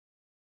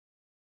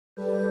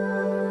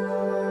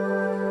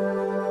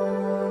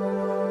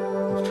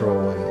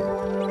control it.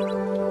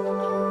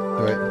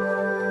 Do it.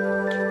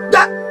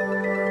 Ah!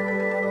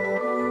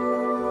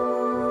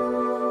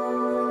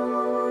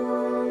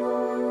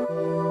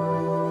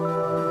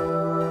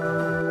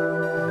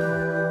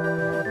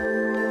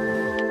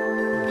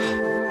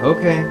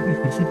 Okay.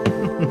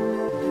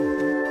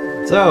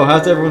 So,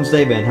 how's everyone's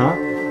day been, huh?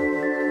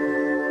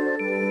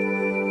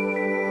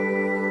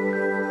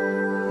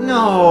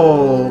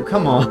 No,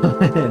 come on.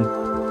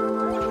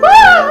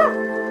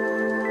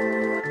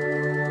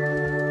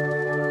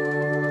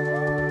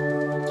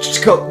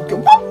 Just go.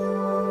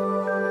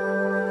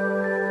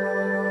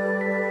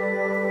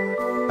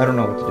 I don't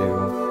know what to do.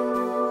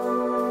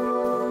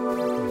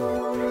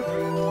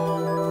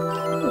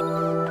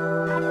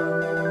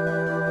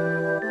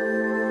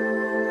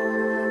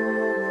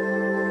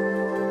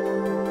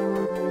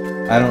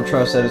 I don't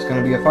trust that it's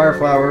going to be a fire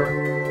flower.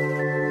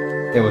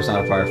 It was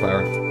not a fire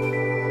flower.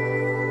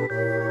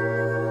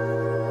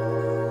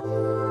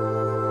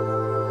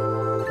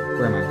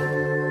 Where am I?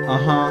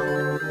 Uh-huh.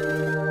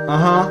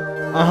 Uh-huh.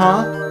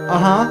 Uh-huh.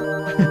 Uh-huh.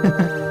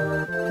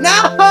 No!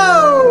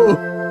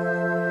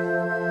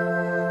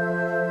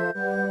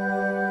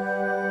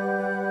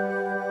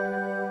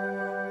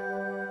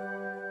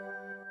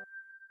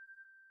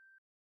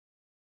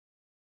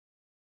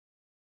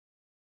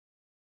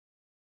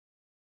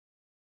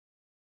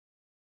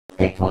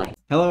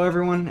 Hello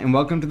everyone, and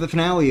welcome to the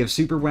finale of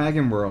Super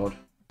Wagon World.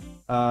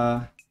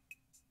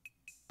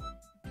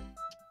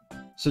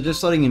 So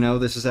just letting you know,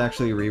 this is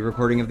actually a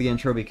re-recording of the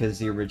intro because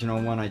the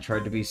original one I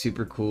tried to be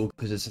super cool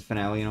because it's a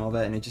finale and all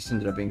that, and it just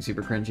ended up being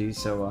super cringy,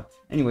 so,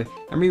 anyway,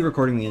 I'm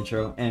re-recording the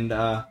intro, and,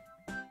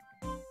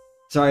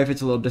 sorry if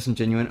it's a little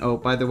disingenuous. Oh,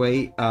 by the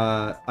way,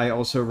 I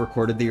also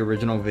recorded the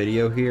original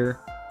video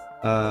here,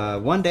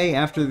 one day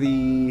after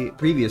the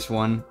previous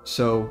one,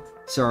 so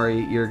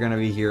sorry, you're gonna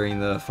be hearing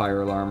the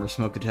fire alarm or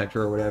smoke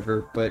detector or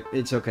whatever, but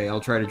it's okay,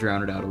 I'll try to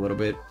drown it out a little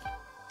bit.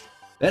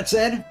 That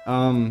said,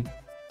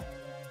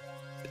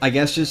 I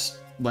guess just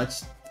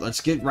let's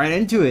get right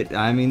into it.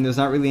 I mean, there's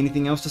not really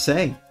anything else to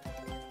say.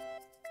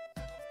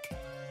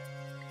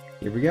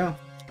 Here we go.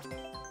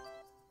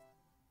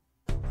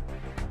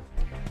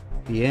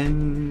 The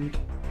end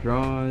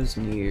draws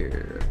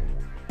near.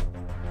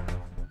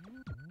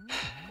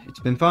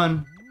 It's been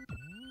fun,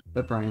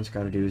 but Brian's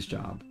got to do his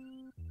job.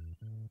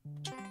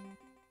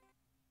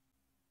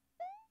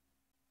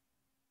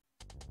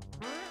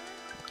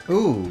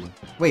 Ooh,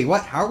 wait,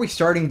 what? How are we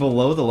starting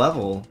below the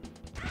level?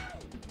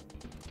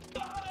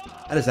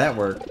 How does that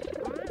work?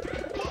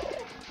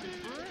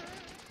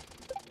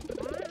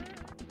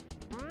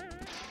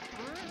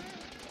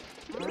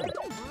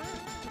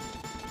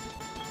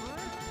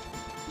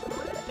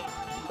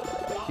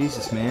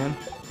 Jesus, man.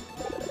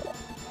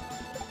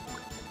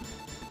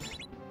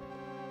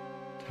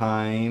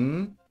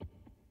 Time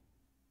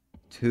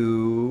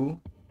to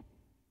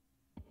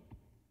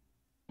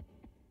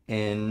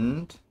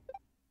end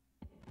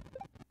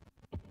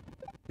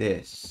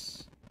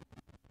this.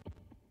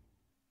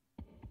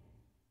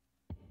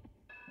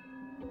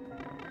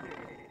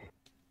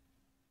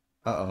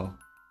 Uh-oh.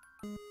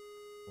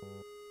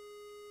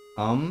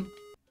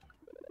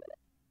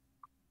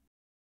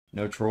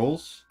 No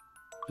trolls?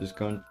 Just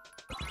going...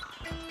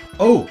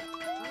 Oh!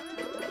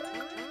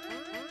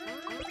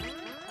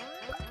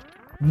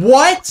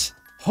 What?!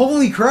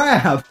 Holy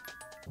crap!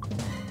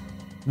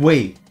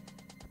 Wait.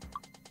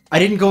 I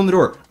didn't go in the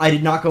door. I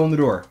did not go in the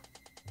door.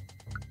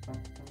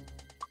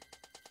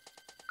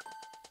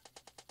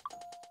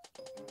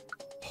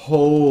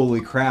 Holy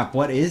crap,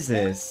 what is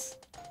this?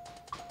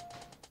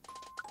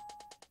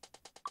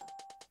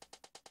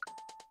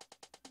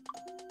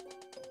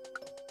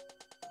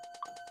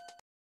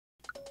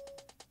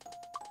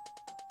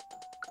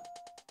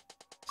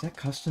 Is that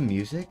custom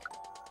music?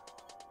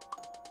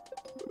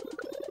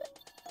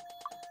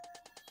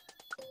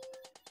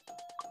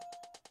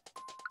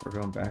 We're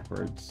going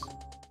backwards.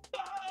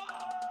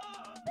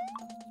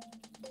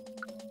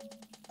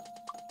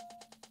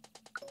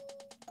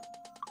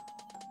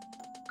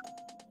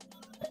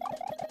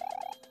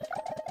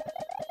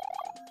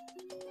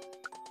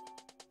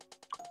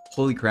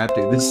 Holy crap,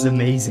 dude, this is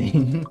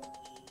amazing.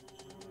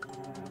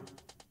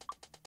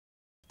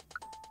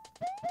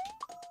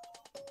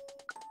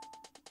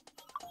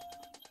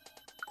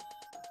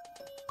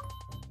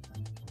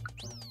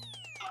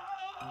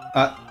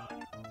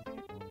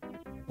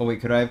 Oh wait,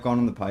 could I have gone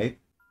in the pipe?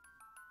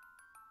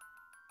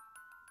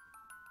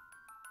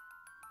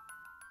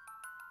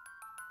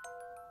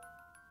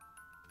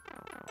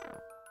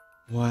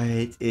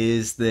 What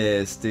is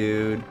this,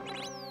 dude?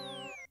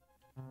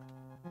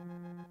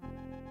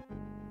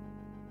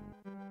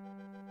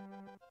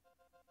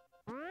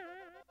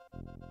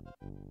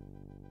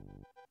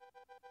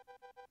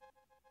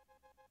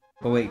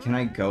 Oh wait, can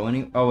I go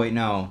any- oh wait,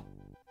 no.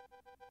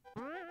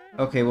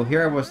 Okay, well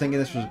here I was thinking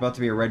this was about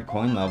to be a red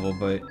coin level,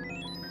 but...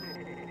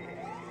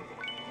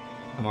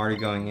 I'm already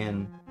going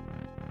in.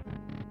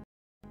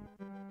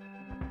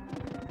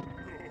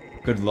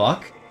 Good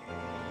luck?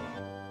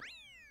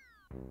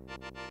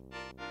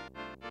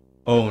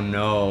 Oh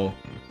no.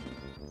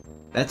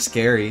 That's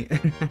scary.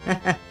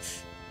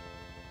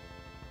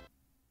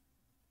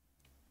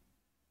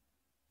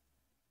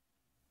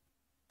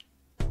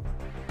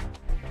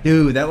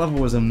 Dude, that level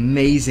was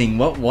amazing.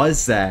 What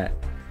was that?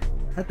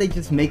 How'd they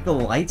just make the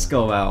lights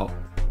go out?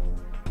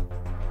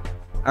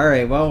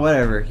 Alright, well,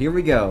 whatever. Here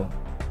we go.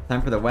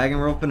 Time for the Wagon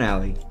World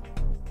finale.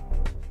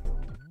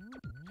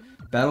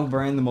 Battle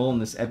Brian the Mole in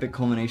this epic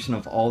culmination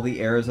of all the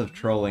eras of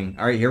trolling.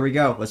 Alright, here we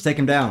go. Let's take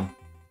him down.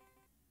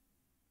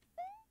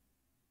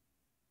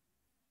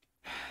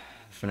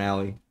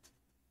 Finale.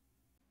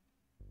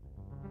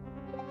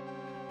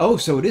 Oh,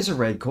 so it is a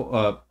red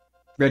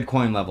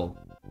coin level.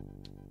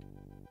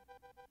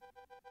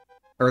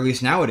 Or at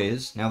least now it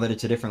is, now that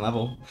it's a different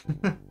level.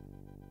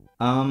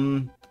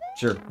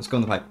 Sure, let's go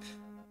in the pipe.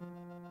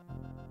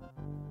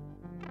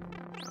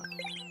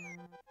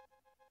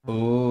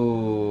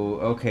 Oh,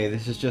 okay,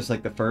 this is just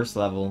like the first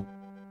level.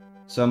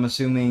 So I'm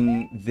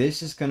assuming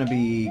this is gonna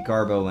be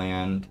Garbo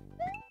Land.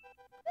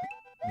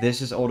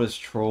 This is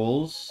Oldest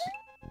Trolls.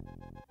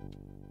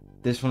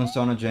 This one's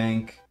Donna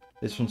Jank.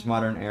 This one's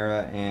Modern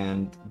Era,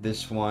 and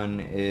this one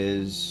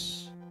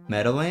is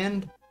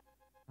Meadowland?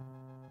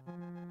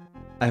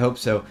 I hope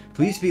so.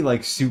 Please be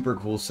like super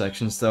cool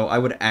sections though. I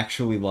would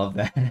actually love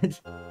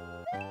that.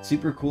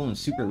 Super cool and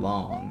super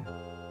long.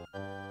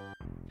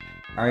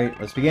 Alright,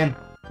 let's begin.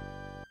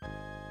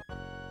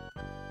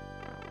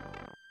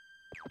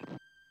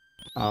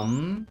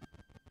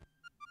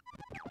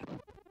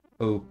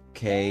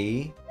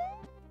 Okay.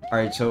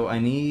 Alright, so I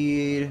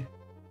need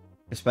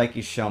a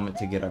spiky shelmet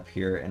to get up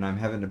here, and I'm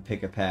having to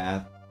pick a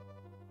path.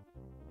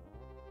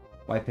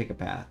 Why pick a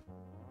path?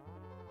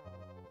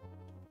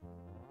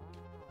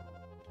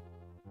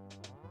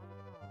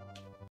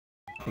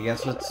 I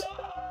guess let's...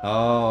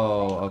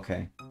 Oh,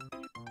 okay.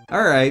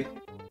 Alright.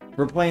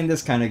 We're playing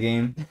this kind of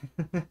game.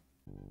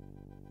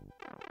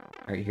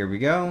 Alright, here we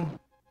go.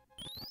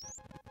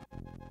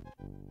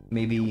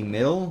 Maybe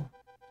middle?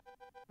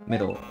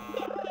 Middle.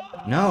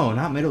 No,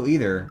 not middle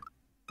either.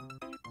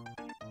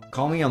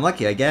 Call me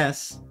unlucky, I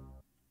guess.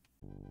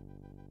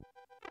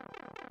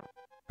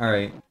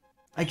 Alright.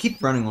 I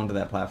keep running onto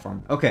that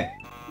platform. Okay.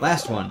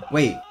 Last one.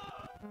 Wait.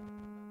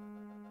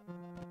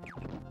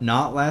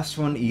 Not last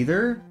one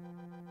either?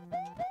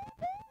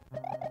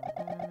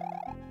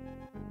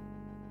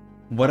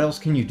 What else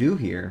can you do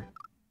here?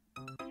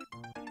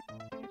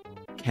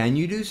 Can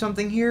you do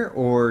something here,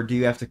 or do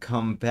you have to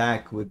come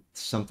back with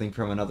something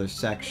from another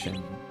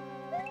section?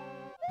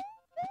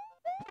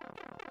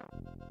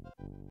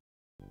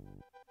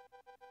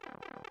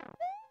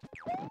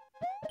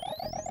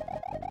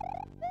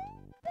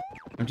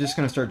 I'm just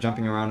gonna start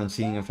jumping around and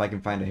seeing if I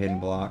can find a hidden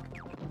block.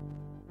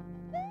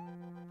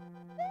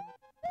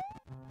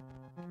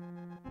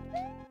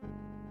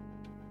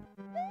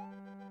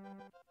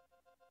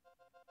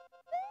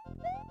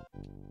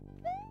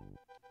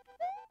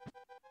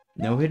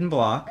 No hidden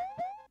block.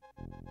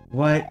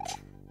 What?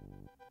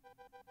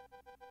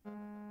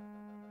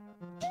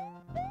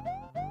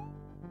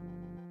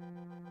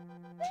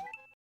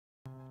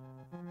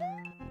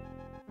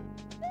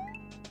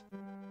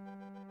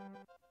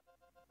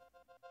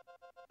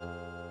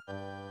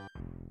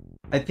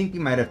 I think we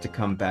might have to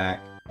come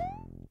back.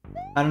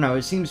 I don't know,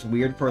 it seems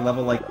weird for a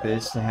level like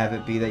this to have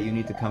it be that you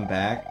need to come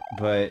back,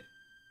 but...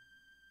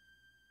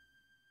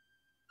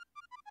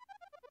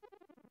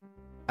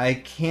 I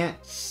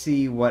can't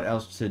see what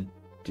else to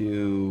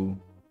do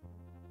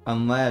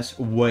unless...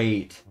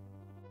 Wait.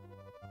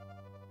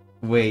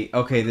 Wait,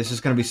 okay, this is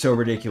gonna be so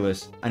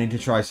ridiculous. I need to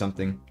try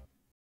something.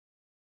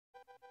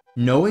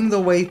 Knowing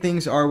the way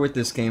things are with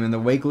this game and the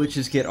way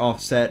glitches get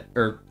offset,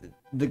 or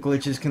the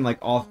glitches can like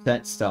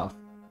offset stuff.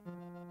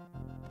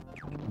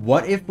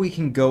 What if we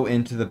can go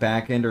into the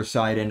back end or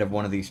side end of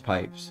one of these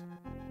pipes?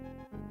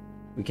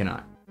 We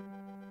cannot.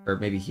 Or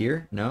maybe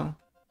here? No?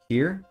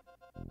 Here?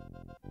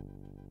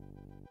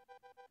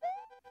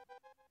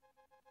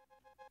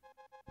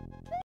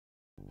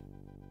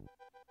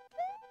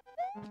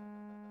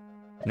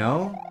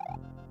 No?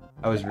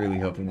 I was really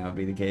hoping that would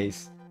be the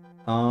case.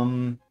 I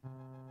mean,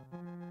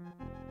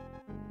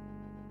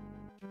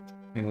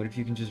 what if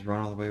you can just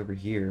run all the way over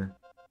here?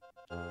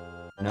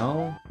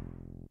 No?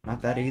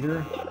 Not that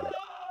either?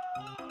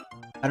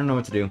 I don't know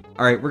what to do.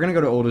 Alright, we're gonna go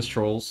to Oldest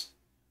Trolls.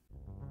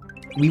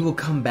 We will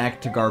come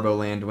back to Garbo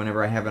Land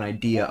whenever I have an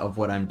idea of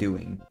what I'm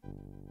doing.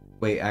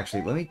 Wait,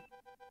 actually, let me...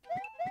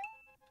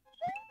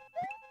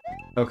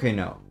 Okay,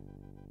 no.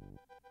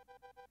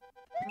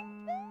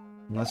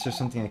 Unless there's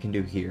something I can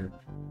do here.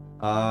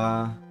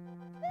 Can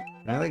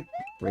I, like,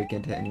 break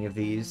into any of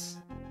these?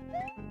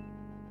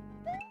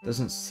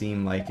 Doesn't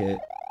seem like it.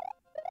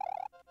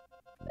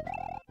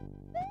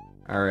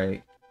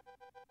 Alright.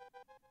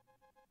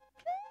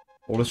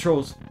 Oldest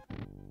Trolls.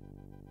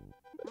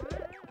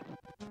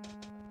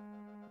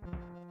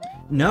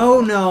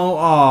 No, no,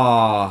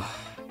 aww.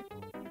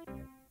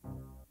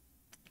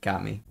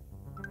 Got me.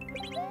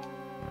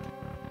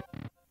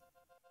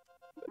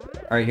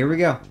 Alright, here we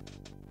go.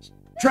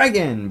 Try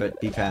again,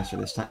 but be faster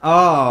this time.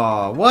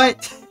 Oh,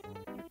 what?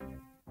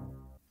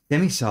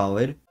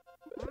 Semi-solid.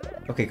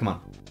 Okay, come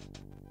on.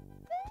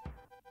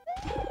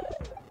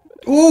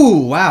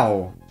 Ooh,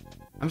 wow.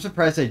 I'm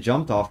surprised I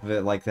jumped off of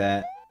it like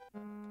that.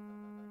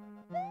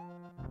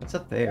 What's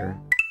up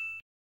there?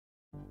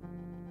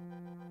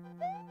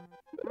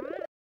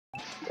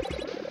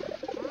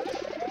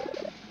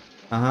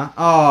 Uh-huh.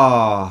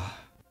 Oh.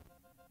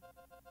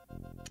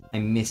 I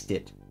missed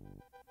it.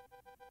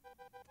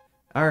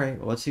 Alright,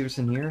 well, let's see what's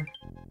in here.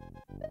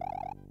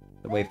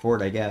 The way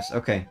forward, I guess.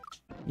 Okay.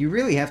 You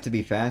really have to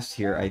be fast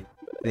here, I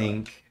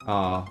think.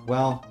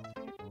 Well...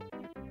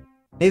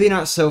 maybe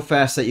not so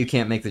fast that you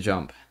can't make the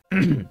jump.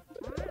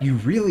 You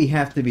really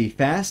have to be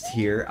fast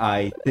here,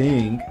 I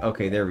think.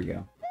 Okay, there we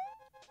go.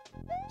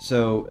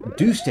 So,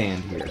 do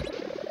stand here.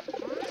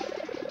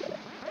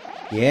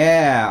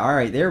 Yeah,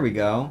 alright, there we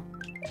go.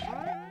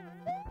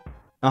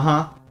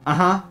 Uh-huh,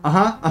 uh-huh,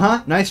 uh-huh,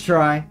 uh-huh. Nice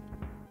try.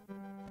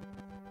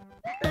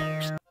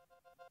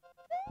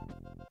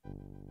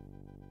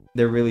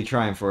 They're really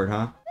trying for it,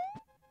 huh?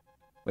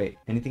 Wait,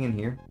 anything in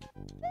here?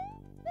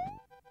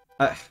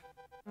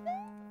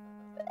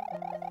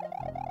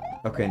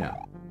 Okay, no.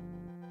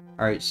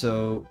 Alright,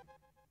 so...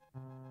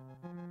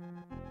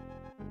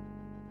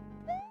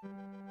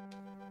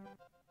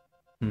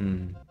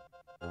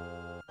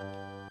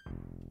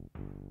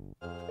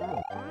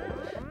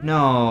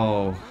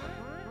 No.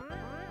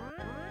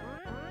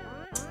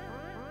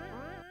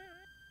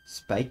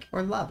 Spike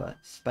or lava?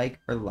 Spike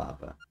or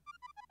lava?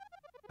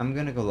 I'm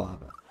gonna go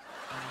lava.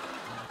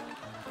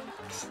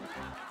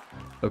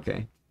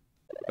 Okay.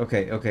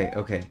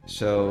 Okay.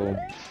 So...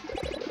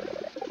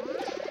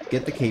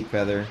 get the cape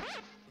feather.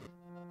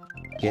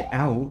 Get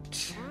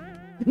out.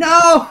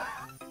 No!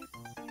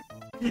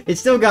 It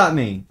still got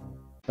me.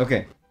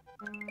 Okay.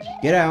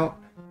 Get out.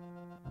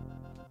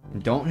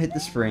 And don't hit the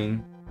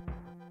spring.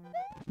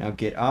 Now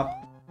get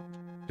up.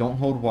 Don't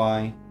hold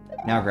Y.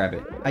 Now grab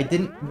it. I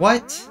didn't...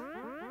 what?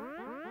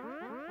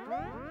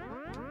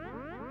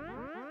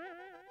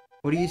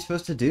 What are you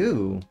supposed to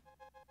do?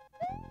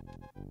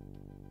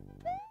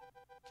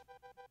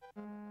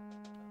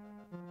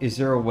 Is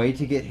there a way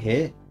to get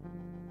hit?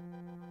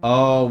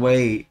 Oh,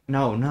 wait.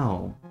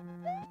 No.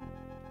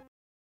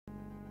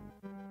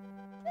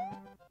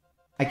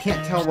 I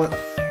can't tell what...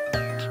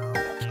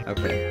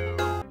 okay.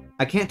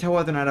 I can't tell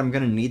whether or not I'm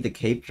gonna need the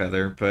cape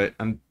feather, but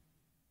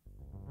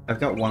I've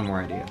got one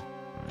more idea.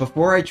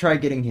 Before I try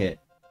getting hit,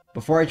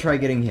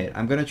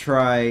 I'm gonna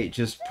try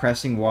just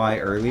pressing Y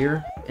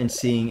earlier and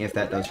seeing if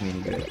that does me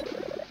any good.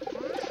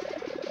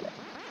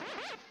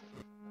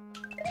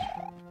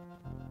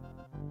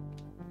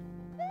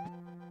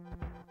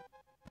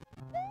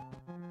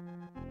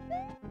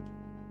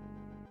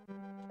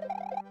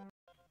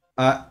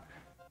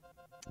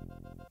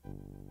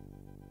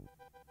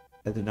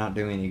 That did not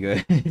do me any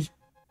good.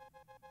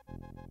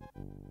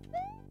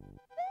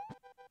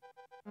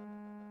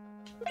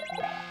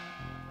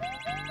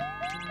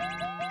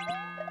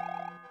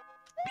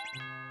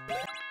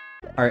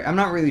 Alright, I'm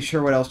not really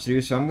sure what else to do,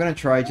 so I'm gonna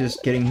try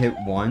just getting hit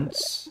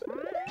once.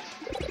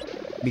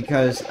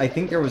 Because I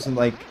think there was,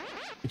 like,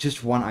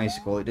 just one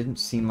icicle. It didn't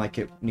seem like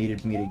it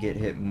needed me to get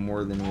hit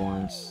more than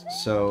once.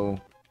 So,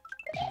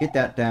 get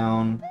that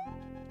down.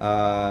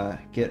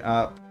 Get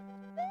up.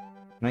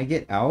 Can I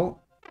get out?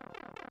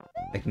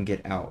 I can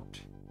get out.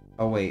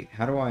 Oh, wait.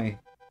 How do I...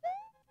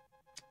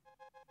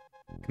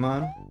 come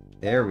on.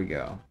 There we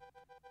go.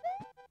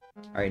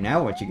 Alright,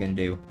 now what you gonna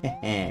do?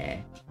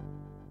 Heh.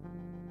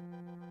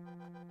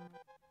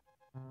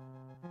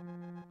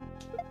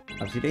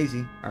 Upsy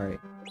daisy. Alright.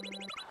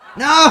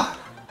 No!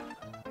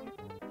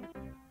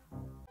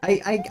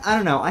 I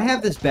don't know. I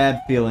have this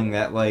bad feeling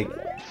that, like,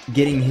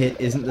 getting hit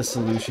isn't the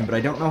solution, but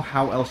I don't know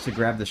how else to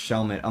grab the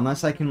shellmet,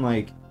 unless I can,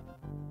 like,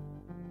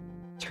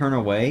 turn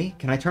away.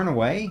 Can I turn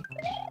away?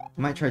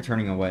 I might try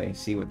turning away,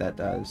 see what that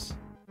does.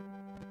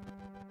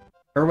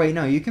 Or wait,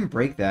 no, you can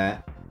break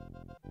that.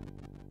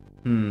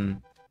 I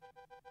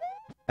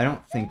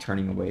don't think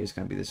turning away is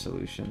going to be the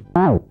solution.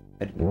 I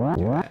didn't want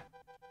to do that.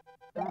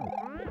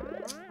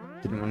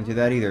 Didn't want to do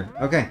that either.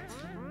 Okay.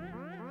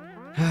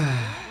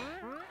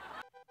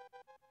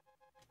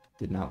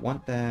 Did not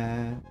want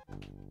that.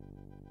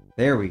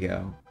 There we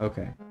go.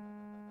 Okay.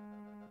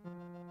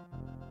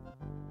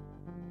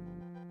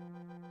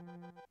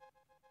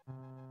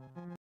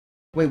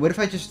 Wait, what if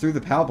I just threw the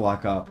POW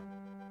block up?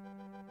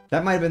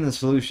 That might have been the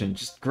solution.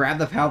 Just grab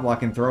the POW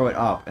block and throw it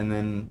up, and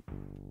then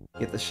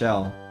get the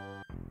shell.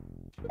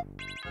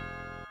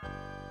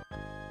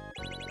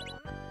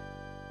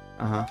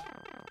 Uh-huh.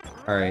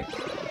 Alright.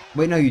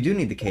 Wait, no, you do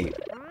need the cape.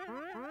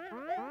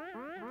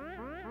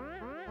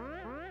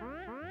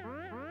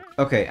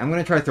 Okay, I'm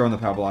gonna try throwing the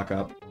POW block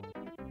up.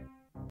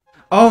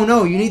 Oh,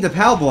 no, you need the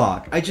POW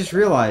block! I just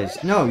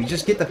realized. No, you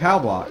just get the POW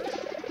block.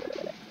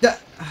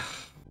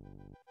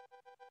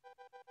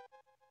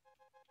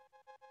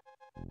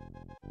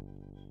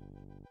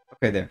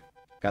 Okay, there.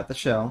 Got the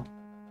shell.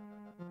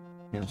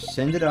 Now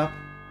send it up.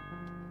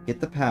 Get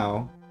the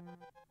POW.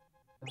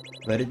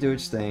 Let it do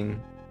its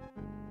thing.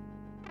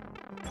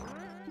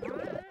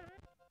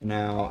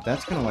 Now,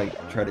 that's gonna,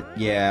 like, try to...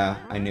 yeah,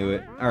 I knew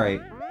it.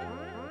 Alright.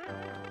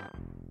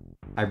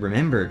 I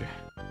remembered.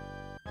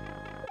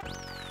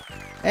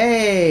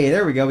 Hey,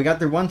 there we go. We got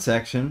through one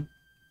section.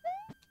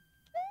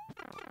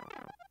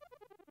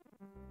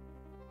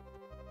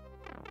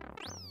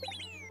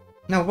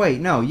 No,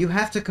 wait, no. You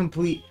have to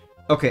complete...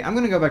 Okay, I'm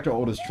gonna go back to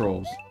Oldest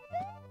Trolls.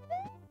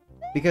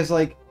 Because,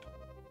 like...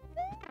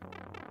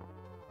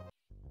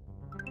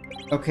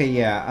 Okay,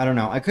 yeah, I don't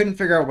know. I couldn't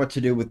figure out what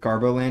to do with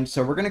Garboland,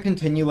 so we're gonna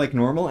continue like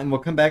normal, and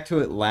we'll come back to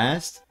it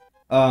last.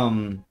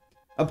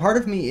 A part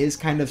of me is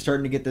kind of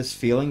starting to get this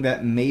feeling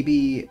that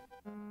maybe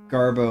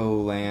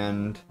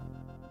Garboland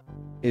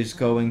is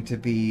going to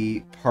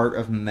be part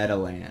of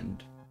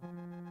Metaland.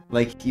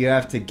 Like, you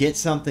have to get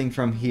something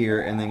from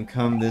here and then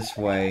come this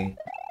way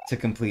to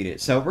complete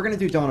it. So, we're going to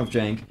do Dawn of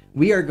Jank.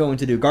 We are going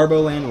to do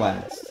Garboland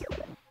last.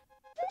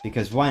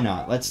 Because why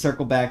not? Let's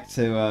circle back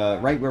to,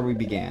 right where we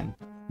began.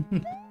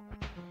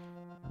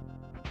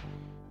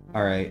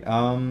 Alright,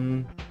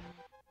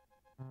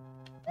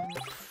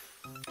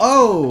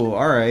 Oh!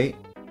 Alright.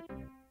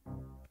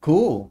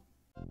 Cool.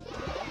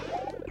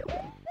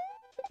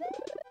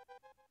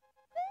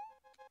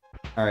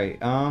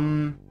 Alright,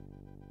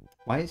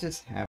 why is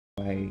this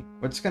halfway?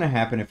 What's gonna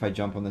happen if I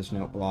jump on this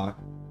note block?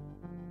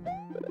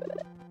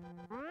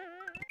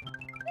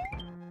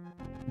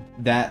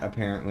 That,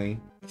 apparently.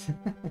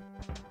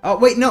 Oh,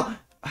 wait, no!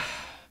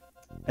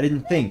 I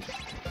didn't think.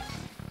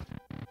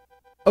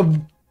 Oh!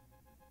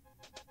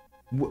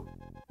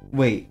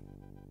 Wait.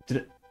 Did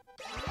it...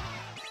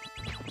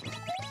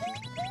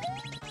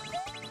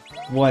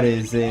 What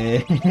is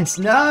this?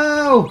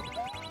 No!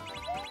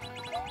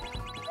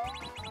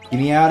 Get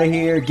me out of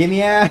here! Get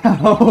me out!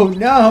 Oh,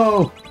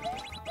 no!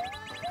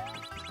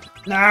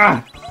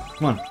 Nah!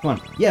 Come on, come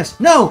on. Yes!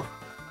 No!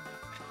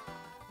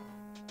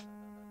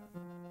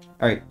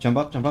 Alright, jump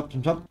up, jump up,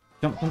 jump up.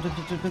 Jump, jump, jump,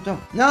 jump, jump, jump,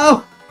 jump.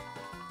 No!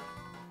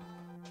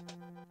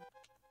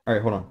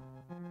 Alright, hold on.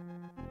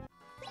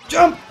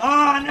 Jump!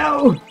 Oh,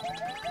 no!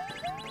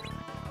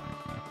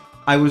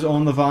 I was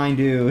on the vine,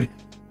 dude.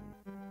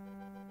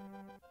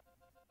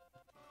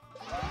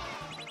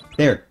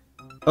 There.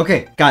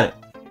 Okay, got it.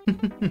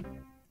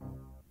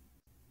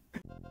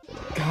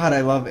 God,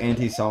 I love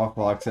anti-soft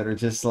blocks that are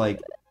just like...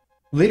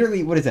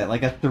 Literally, what is that?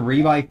 Like a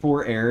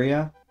 3x4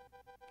 area?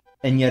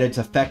 And yet it's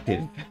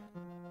effective.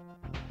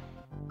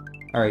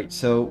 Alright,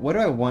 so what do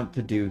I want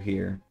to do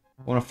here?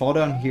 I want to fall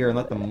down here and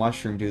let the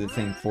mushroom do the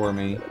thing for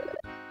me.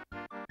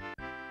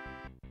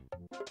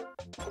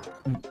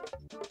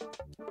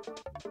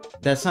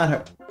 That's not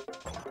how...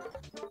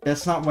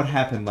 That's not what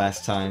happened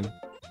last time.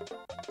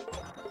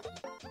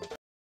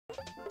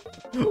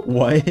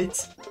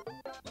 What?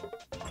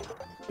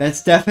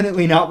 That's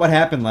definitely not what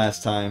happened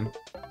last time.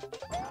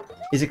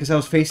 Is it because I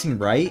was facing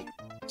right?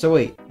 So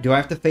wait, do I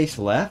have to face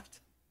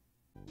left?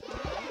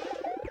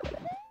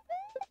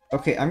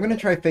 Okay, I'm gonna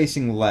try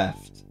facing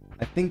left.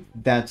 I think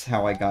that's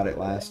how I got it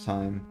last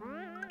time.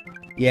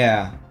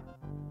 Yeah.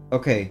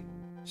 Okay,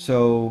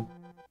 so...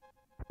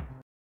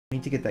 I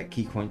need to get that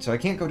key coin, so I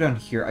can't go down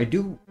here. I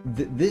do...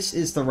 this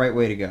is the right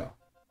way to go.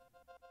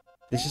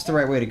 This is the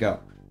right way to go.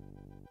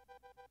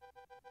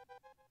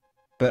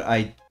 But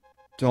I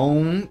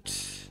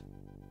don't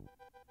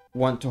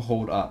want to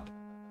hold up.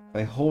 If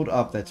I hold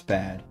up, that's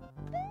bad.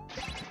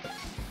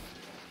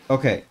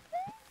 Okay.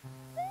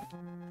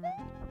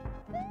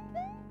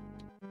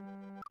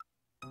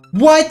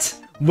 What?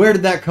 Where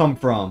did that come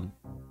from?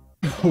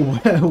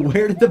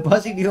 Where did the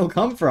Buzzy Beetle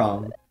come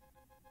from?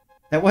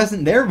 That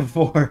wasn't there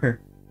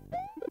before.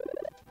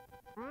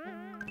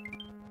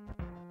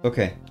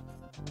 Okay.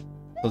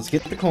 Let's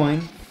get the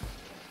coin.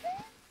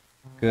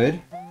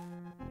 Good.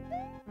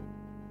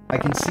 I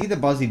can see the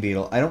Buzzy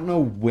Beetle. I don't know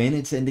when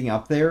it's ending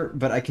up there,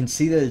 but I can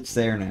see that it's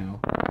there now.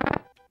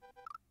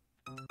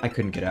 I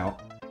couldn't get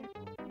out.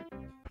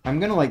 I'm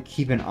gonna, like,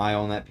 keep an eye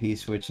on that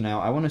P-switch now.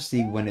 I want to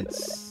see when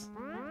it's...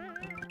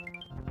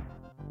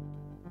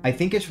 I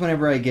think it's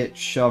whenever I get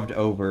shoved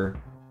over.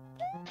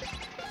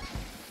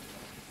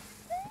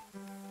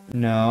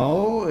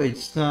 No,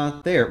 it's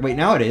not there. Wait,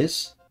 now it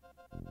is.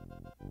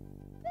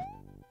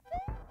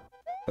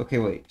 Okay,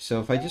 wait. So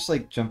if I just,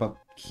 like, jump up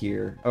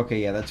here... Okay,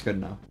 yeah, that's good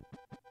enough.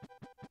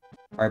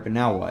 Alright, but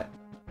now what?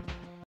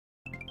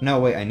 No,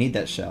 wait, I need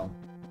that shell.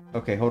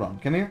 Okay, hold on.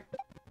 Come here.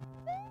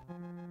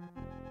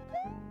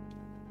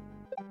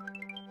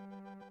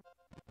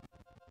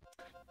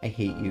 I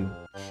hate you.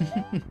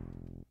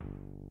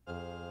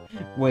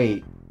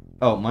 Wait.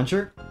 Oh,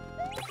 Muncher?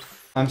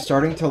 I'm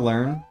starting to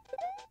learn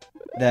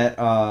that,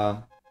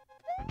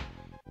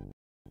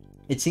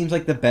 it seems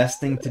like the best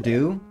thing to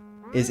do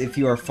is if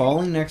you are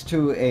falling next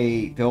to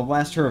a Bill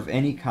Blaster of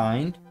any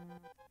kind,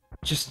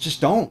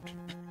 just don't.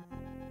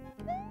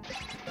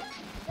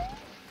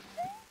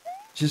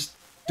 Just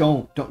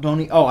don't.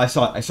 Oh, I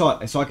saw it. I saw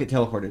it get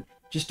teleported.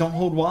 Just don't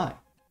hold Y.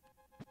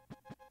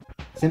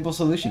 Simple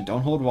solution.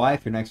 Don't hold Y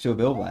if you're next to a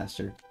Bill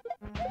Blaster.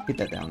 Get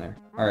that down there.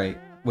 Alright.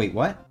 Wait,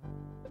 what?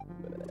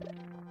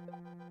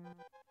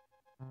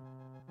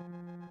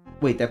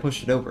 Wait, that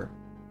pushed it over.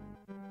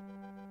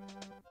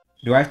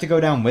 Do I have to go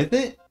down with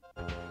it?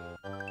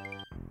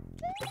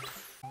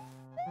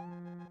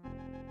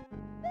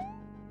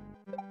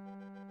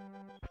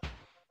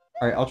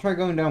 Alright, I'll try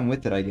going down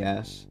with it, I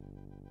guess.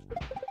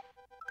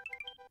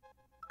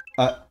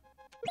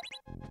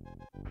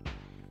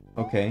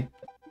 Okay.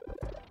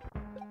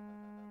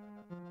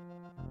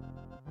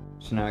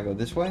 So now I go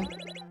this way?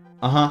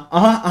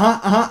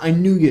 I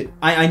knew it.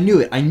 I knew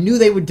it. I knew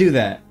they would do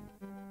that.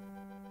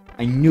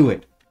 I knew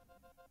it.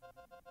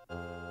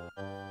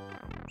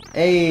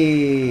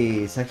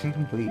 Hey, section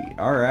complete.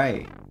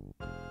 Alright.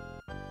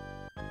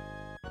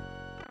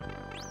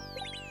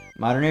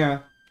 Modern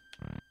era.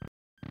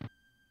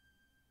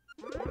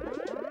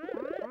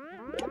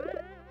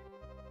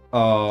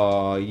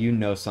 Oh, you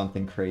know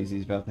something crazy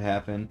is about to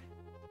happen.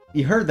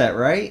 You heard that,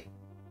 right?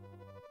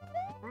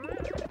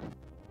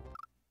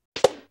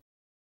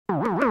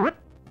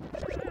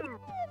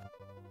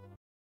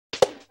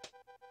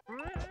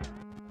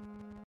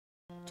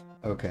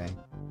 Okay.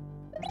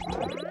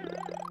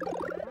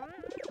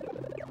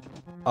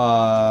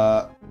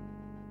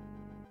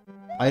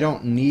 I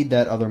don't need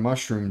that other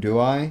mushroom, do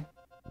I?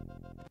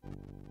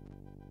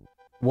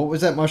 What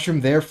was that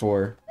mushroom there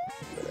for?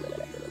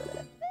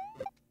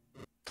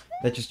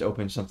 That just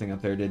opened something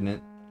up there, didn't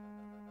it?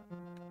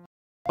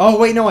 Oh,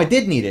 wait, no, I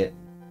did need it!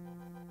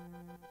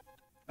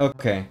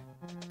 Okay.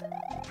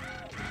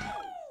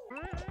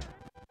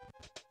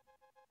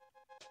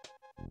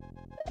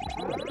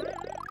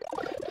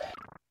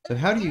 So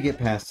how do you get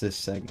past this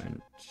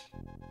segment?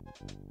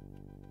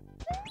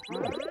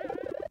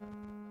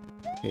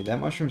 Okay, that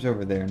mushroom's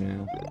over there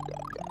now.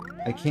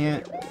 I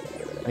can't...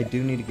 I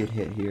do need to get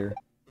hit here.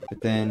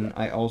 But then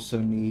I also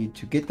need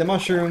to get the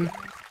mushroom.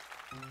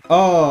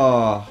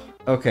 Oh!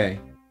 Okay.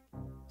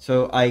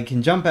 So I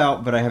can jump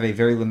out, but I have a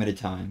very limited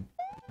time.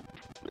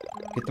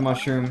 Get the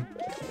mushroom.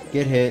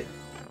 Get hit.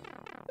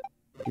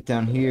 Get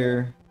down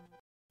here.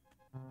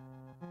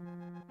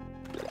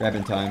 Grab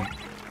in time.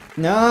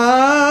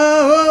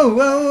 No!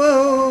 Whoa,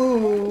 whoa,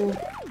 whoa.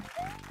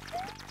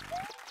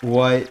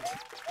 What?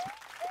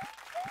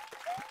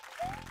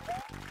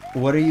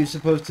 What are you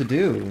supposed to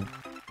do?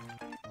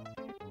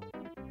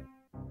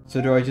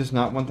 So do I just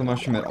not want the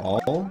mushroom at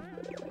all?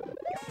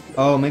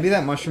 Oh, maybe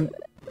that mushroom...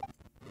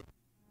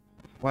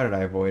 Why did I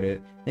avoid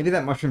it? Maybe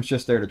that mushroom's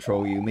just there to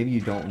troll you. Maybe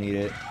you don't need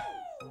it.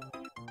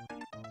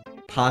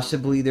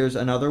 Possibly there's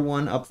another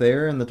one up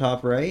there in the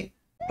top right?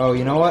 Oh,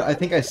 you know what? I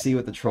think I see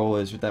what the troll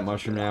is with that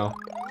mushroom now.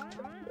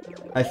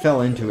 I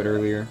fell into it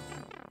earlier.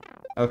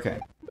 Okay.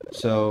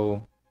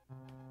 So...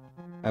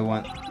 I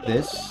want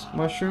this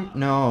mushroom?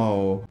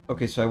 No.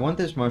 Okay, so I want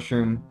this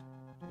mushroom.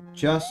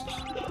 Just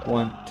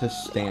want to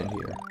stand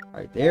here.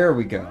 Alright, there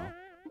we go.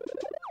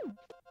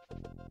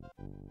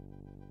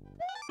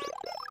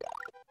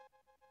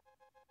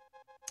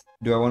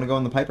 Do I want to go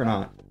in the pipe or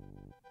not?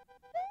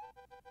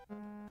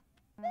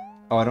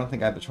 Oh, I don't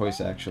think I have a choice,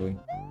 actually.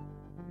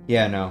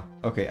 Yeah, no.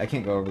 Okay, I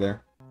can't go over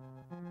there.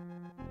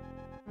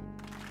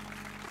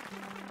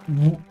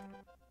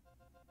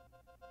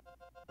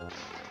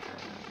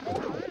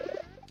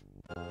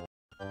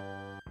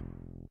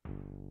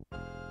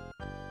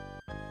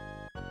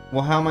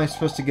 Well, how am I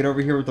supposed to get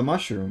over here with the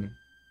mushroom?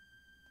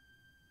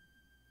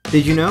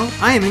 Did you know?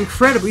 I am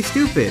incredibly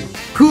stupid!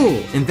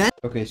 Cool! And that-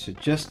 Okay, so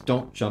just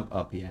don't jump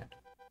up yet.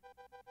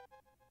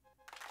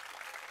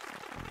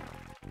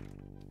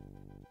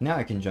 Now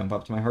I can jump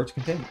up to my heart's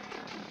content.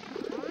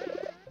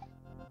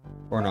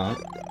 Or not.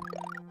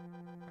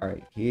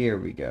 Alright, here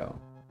we go.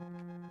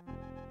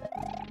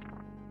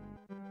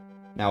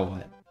 Now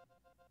what?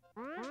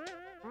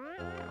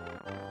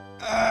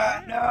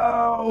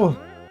 No!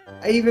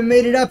 I even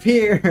made it up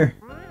here!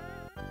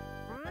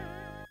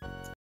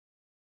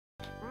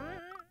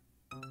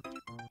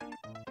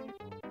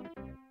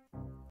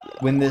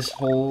 When this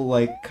whole,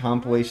 like,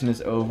 compilation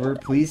is over,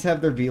 please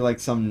have there be,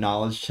 like, some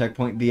knowledge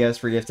checkpoint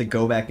BS where you have to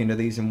go back into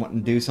these and want to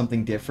do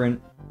something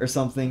different or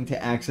something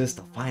to access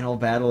the final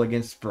battle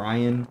against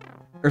Brian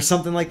or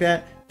something like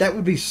that. That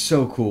would be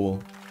so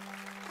cool.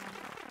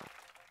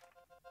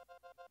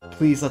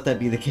 Please let that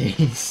be the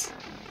case.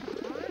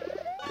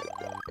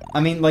 I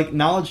mean, like,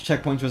 knowledge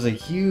checkpoints was a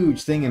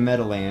huge thing in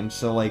Metaland,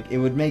 so, like, it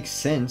would make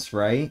sense,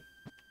 right?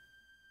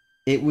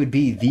 It would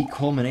be the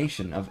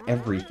culmination of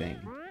everything.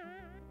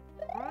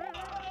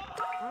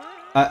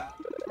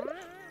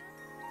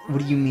 What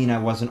do you mean I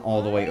wasn't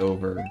all the way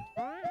over?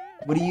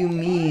 What do you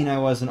mean I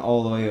wasn't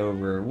all the way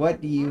over?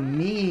 What do you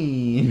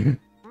mean?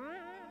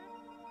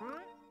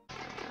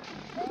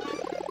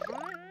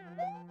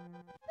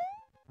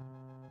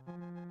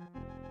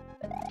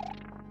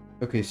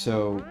 Okay,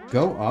 so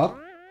go up,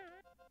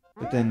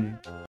 but then...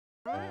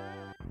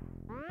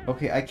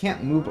 Okay, I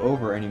can't move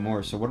over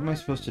anymore, so what am I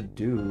supposed to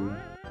do?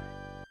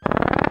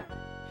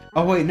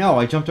 Oh wait, no,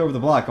 I jumped over the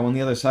block. I'm on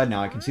the other side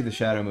now. I can see the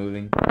shadow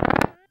moving.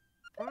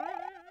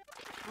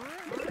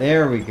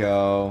 There we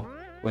go.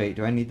 Wait,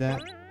 do I need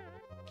that?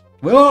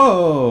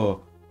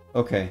 Whoa!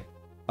 Okay.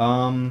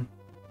 What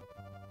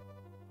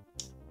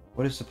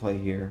is the play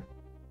here?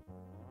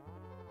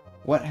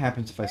 What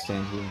happens if I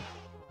stand here?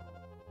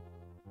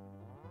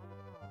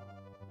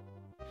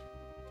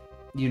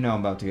 You know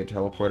I'm about to get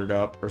teleported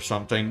up or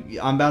something.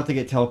 I'm about to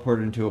get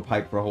teleported into a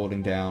pipe for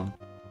holding down.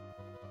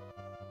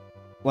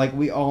 Like,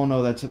 we all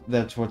know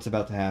that's what's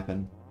about to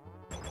happen.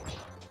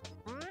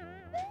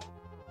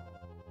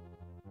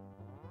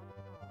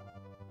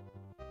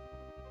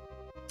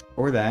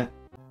 Or that.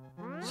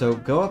 So,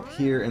 go up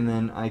here, and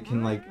then I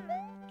can, like,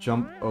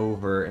 jump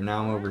over, and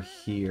now I'm over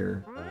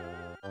here.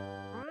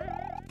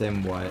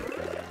 Then what?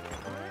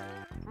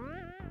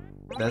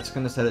 That's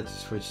gonna set it to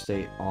switch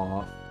state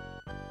off.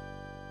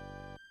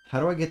 How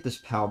do I get this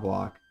POW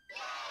block?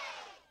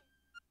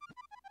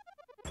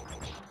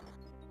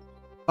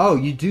 Oh,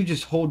 you do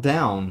just hold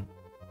down.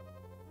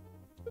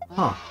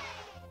 Huh.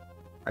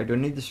 Alright, do I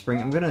need the spring?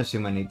 I'm gonna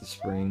assume I need the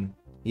spring.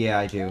 Yeah,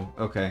 I do.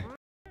 Okay.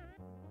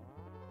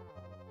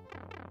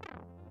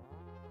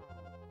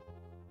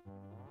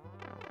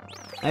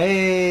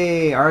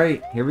 Hey!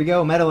 Alright, here we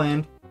go,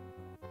 Meadowland.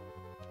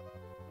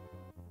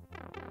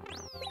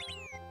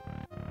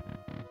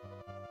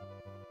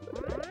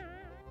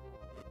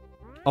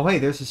 Oh, hey,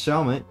 there's a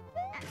helmet.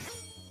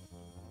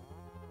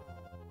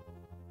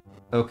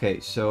 Okay,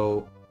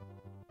 so...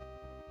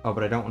 Oh,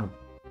 but I don't want to...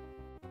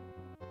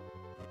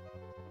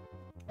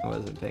 I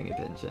wasn't paying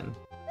attention. Is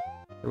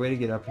there a way to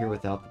get up here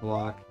without the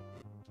block?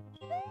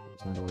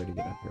 There's not a way to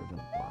get up here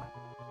without the block.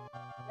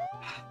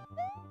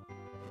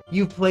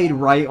 You played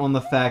right on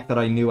the fact that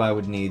I knew I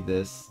would need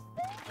this.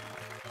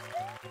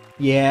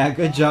 Yeah,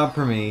 good job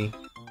for me.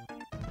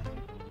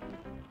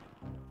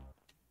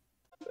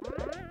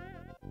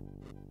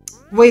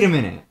 Wait a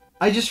minute.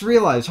 I just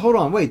realized. Hold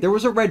on, wait. There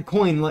was a red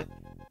coin. Like,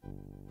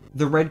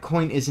 the red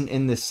coin isn't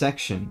in this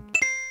section.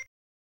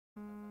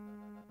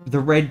 The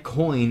red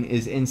coin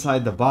is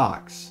inside the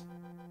box.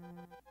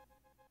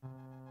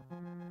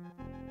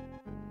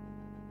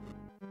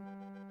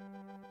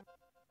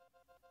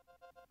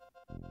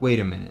 Wait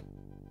a minute.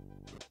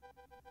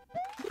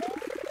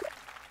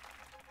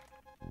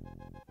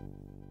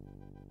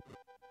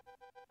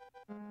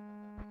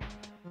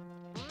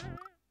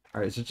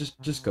 Alright, so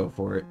just go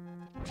for it.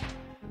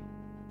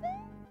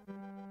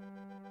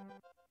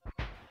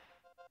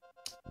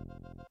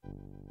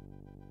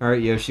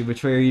 Alright, Yoshi,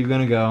 which way are you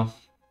gonna go?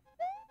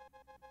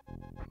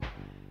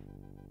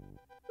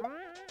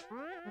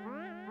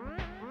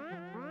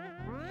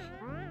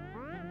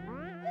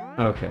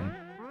 Okay.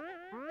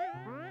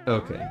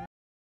 Okay.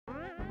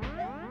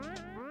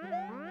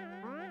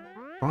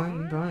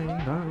 Boing,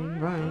 boing, boing,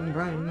 boing,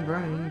 boing,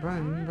 boing,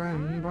 boing,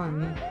 boing,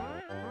 boing.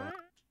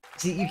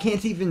 See, you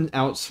can't even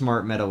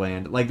outsmart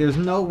Meadowland. Like, there's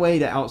no way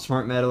to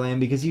outsmart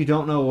Meadowland because you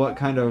don't know what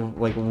kind of,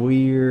 like,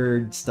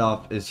 weird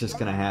stuff is just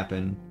gonna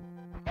happen.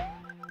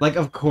 Like,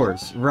 of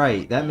course,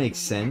 right, that makes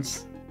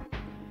sense.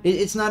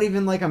 It's not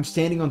even like I'm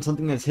standing on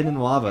something that's hidden in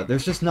lava.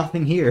 There's just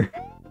nothing here.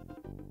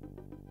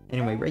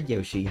 Anyway, Red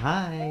Yoshi,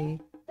 hi!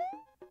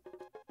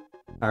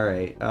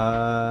 Alright,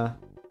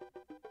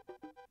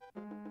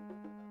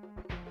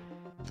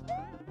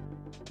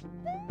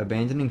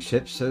 abandoning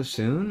ship so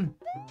soon?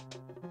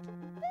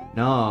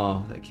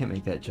 No, I can't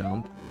make that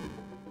jump.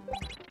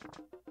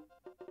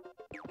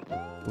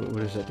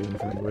 What is that doing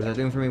for me? What is that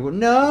doing for me? What?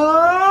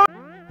 No!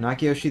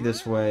 Knock Yoshi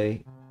this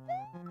way.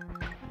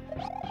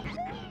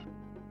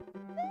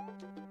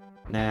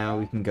 Now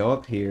we can go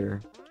up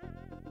here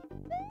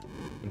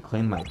and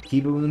claim my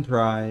P-Balloon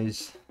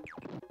prize.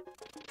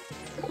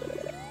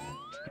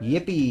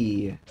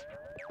 Yippee!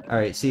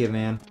 Alright, see ya,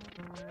 man.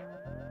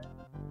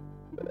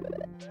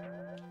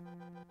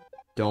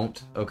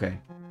 Don't. Okay.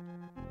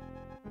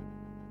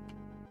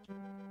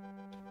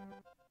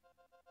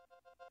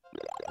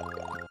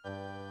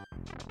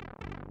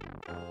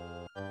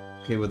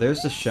 Okay, well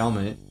there's the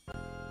Shelmet.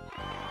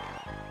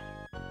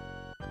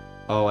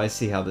 Oh, I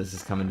see how this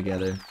is coming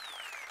together.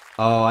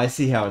 Oh, I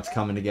see how it's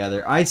coming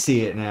together. I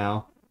see it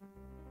now.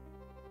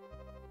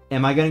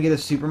 Am I gonna get a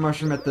super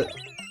mushroom at the...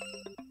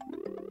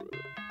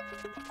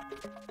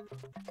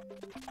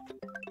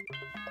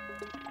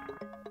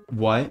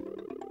 What?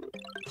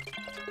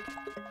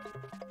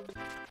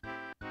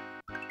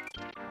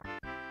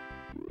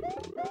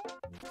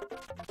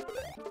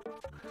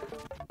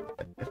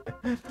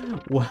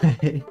 What?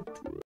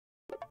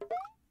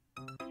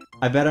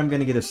 I bet I'm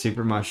gonna get a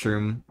super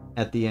mushroom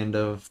at the end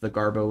of the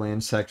Garbo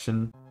Land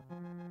section.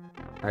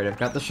 Alright, I've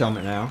got the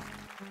Shelmet now.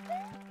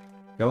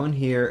 Go in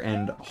here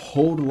and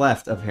hold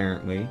left,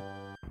 apparently.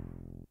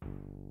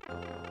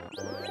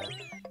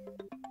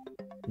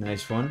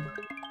 Nice one.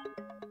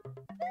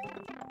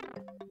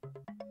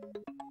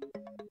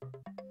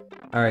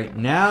 Alright,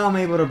 now I'm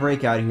able to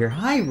break out of here.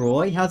 Hi,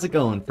 Roy! How's it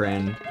going,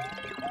 friend?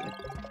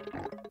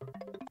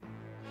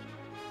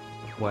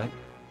 What?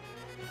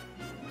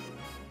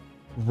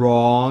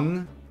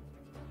 Wrong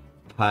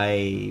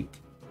pipe.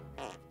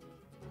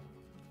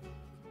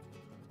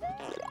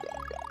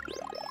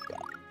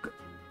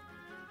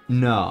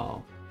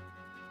 No.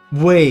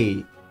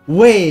 Wait!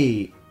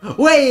 Wait!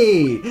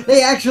 Wait!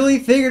 They actually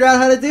figured out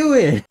how to do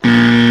it!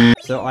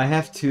 So I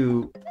have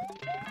to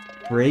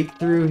break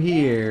through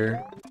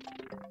here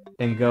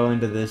and go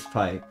into this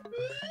pipe.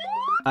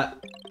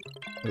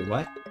 Wait,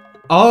 what?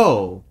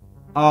 Oh!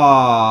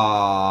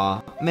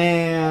 Aw,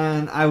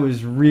 man, I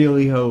was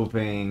really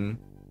hoping.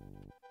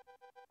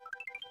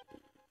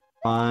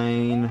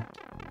 Fine.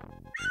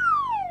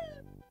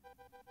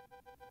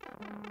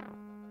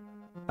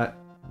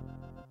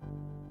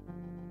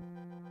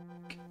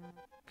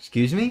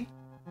 Excuse me?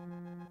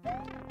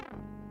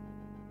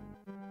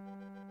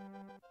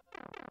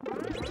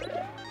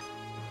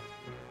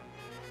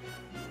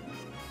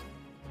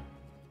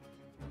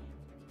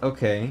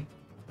 Okay.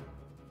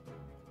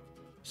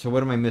 So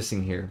what am I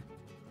missing here?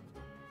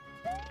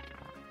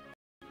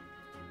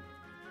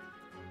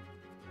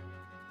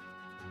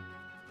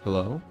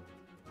 Hello?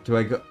 Do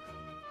I go...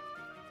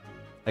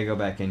 I go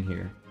back in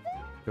here.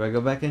 Do I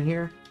go back in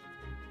here?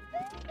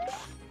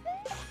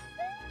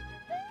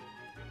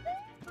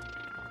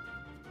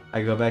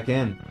 I go back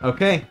in.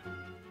 Okay.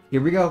 Here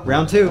we go.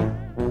 Round 2.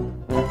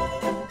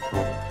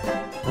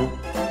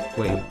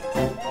 Wait.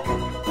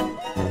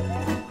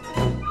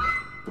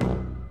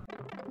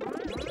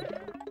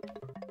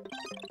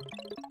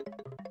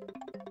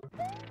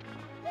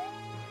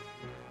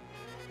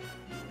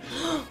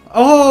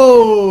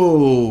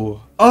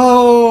 Oh!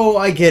 Oh,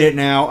 I get it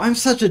now. I'm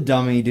such a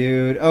dummy,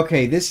 dude.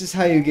 Okay, this is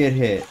how you get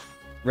hit.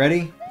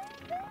 Ready?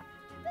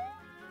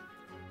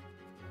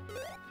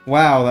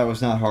 Wow, that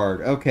was not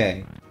hard.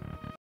 Okay.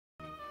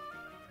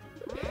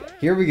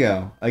 Here we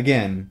go.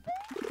 Again.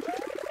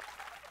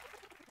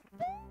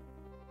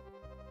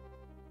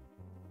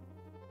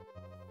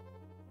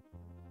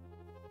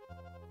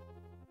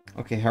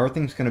 Okay, how are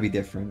things gonna be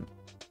different?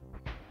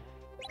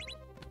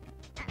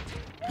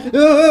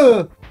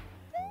 Ah!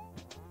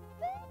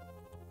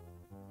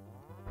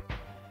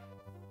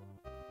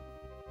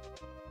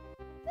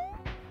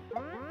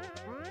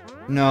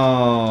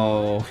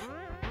 No.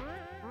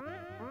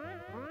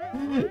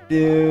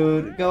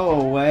 Dude,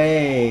 go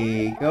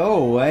away.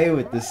 Go away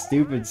with the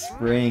stupid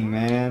spring,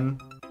 man.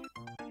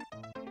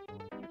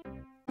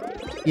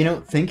 You know,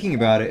 thinking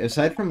about it,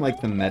 aside from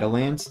like the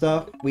Meadowland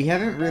stuff, we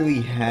haven't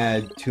really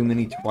had too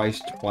many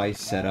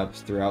twice-twice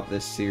setups throughout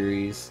this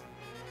series.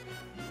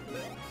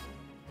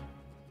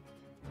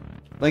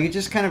 Like, it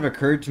just kind of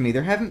occurred to me,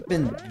 there haven't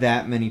been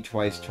that many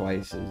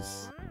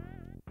twice-twices.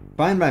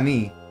 Fine by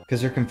me,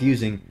 because they're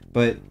confusing,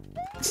 but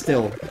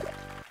still.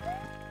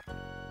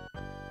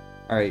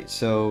 Alright,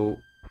 so...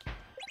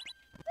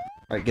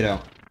 Alright, get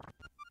out.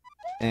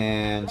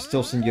 And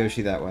still send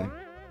Yoshi that way.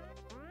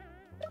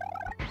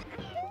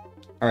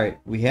 Alright,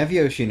 we have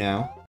Yoshi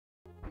now.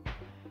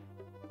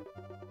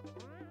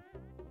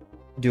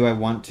 Do I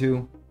want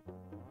to?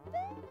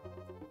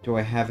 Do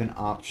I have an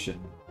option?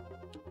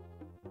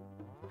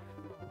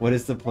 What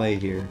is the play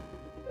here?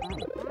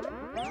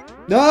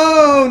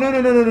 No! No, no,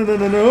 no, no, no,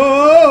 no, no,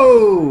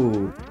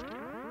 no!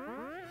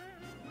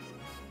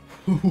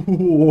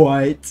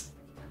 What?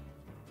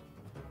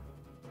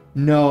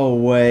 No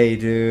way,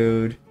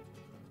 dude.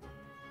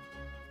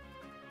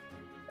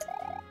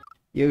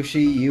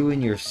 Yoshi, you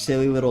and your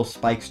silly little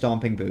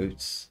spike-stomping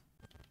boots.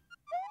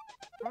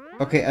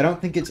 Okay, I don't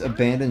think it's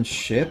abandoned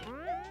ship.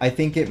 I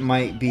think it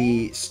might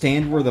be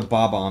stand where the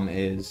Bob-omb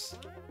is.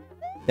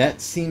 That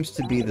seems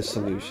to be the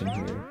solution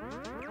here.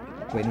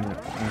 Wait, no, no, no.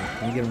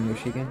 Can I give him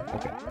Yoshi again?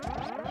 Okay.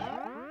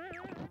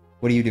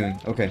 What are you doing?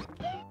 Okay.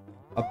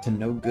 Up to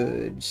no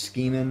good.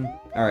 Scheming.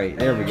 Alright,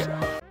 there we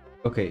go.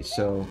 Okay,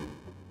 so...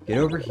 get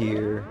over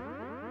here.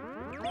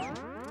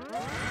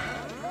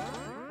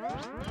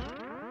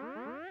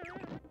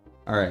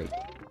 Alright.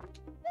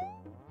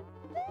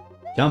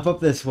 Jump up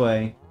this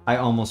way. I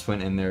almost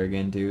went in there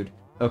again, dude.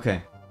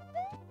 Okay.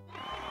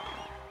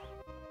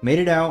 Made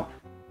it out.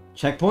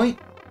 Checkpoint?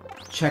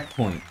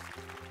 Checkpoint.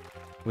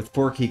 With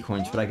 4 key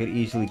coins, but I could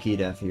easily key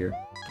death here.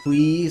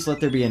 Please let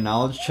there be a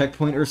knowledge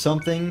checkpoint or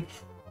something.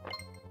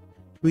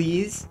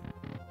 Please?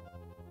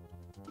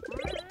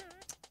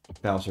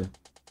 Bowser.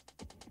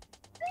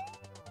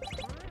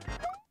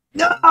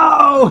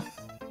 No!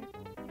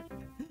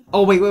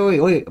 Oh,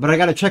 wait. But I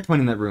got a checkpoint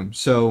in that room,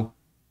 so...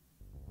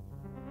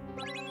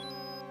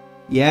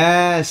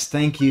 Yes,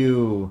 thank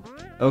you.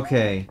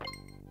 Okay.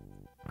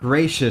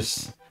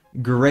 Gracious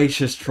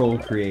troll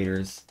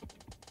creators.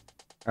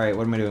 Alright,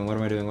 what am I doing?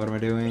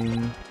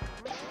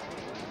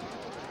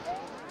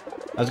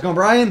 How's it going,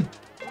 Brian?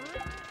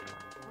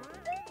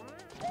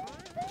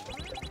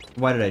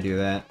 Why did I do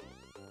that?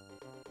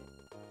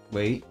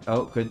 Wait.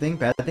 Oh, good thing,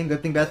 bad thing,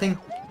 good thing, bad thing.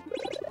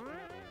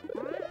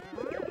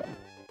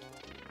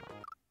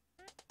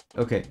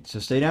 Okay, so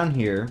stay down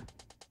here.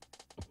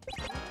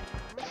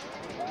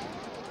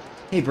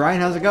 Hey,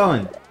 Brian, how's it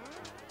going?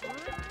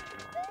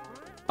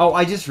 Oh,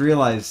 I just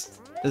realized.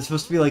 It's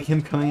supposed to be like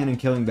him coming in and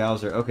killing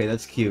Bowser. Okay,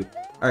 that's cute.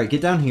 Alright,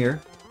 get down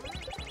here.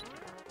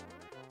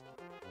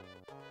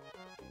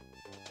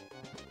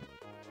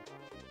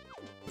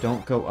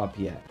 Don't go up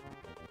yet.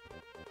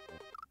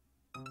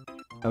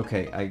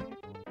 Okay,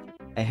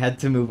 I had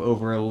to move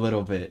over a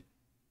little bit.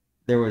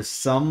 There was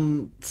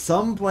some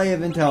play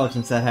of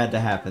intelligence that had to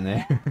happen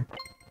there.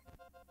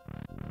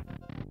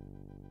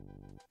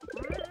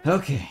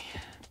 Okay.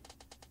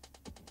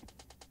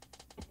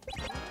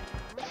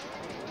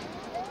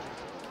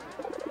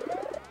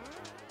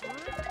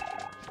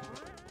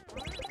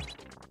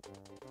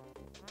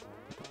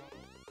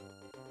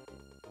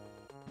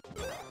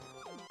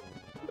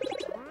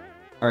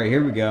 Alright,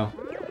 here we go.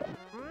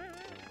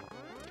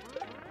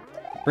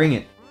 Bring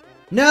it.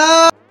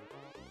 No!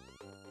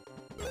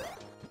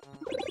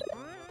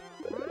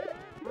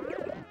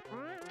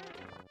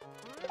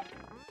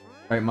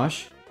 Alright,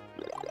 mush.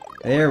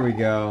 There we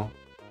go.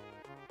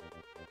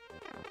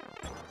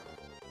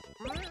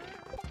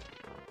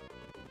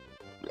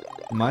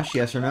 Mush,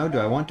 yes or no? Do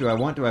I want? Do I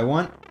want? Do I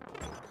want?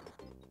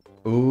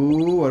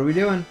 Ooh, what are we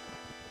doing?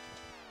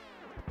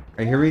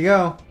 Alright, here we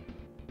go.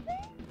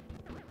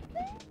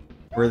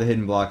 Where are the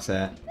hidden blocks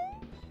at?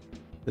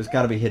 There's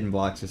gotta be hidden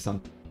blocks or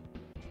something.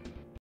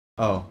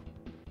 Oh.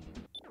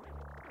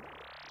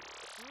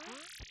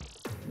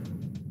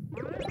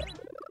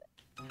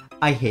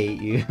 I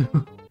hate you.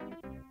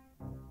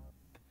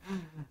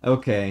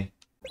 Okay.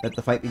 Let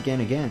the fight begin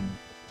again.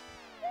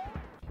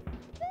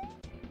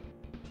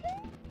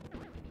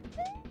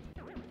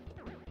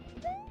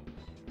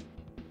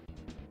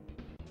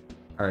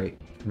 Alright,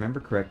 remember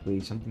correctly,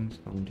 something's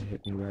going to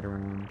hit me right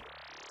around...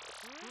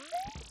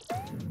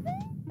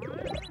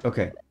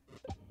 Okay.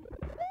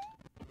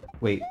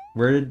 Wait,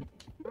 where did...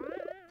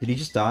 Did he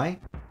just die?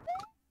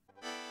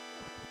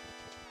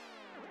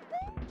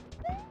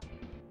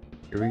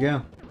 Here we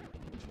go.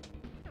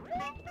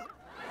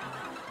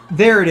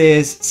 There it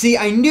is! See,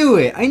 I knew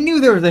it! I knew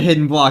there was a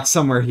hidden block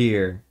somewhere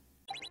here!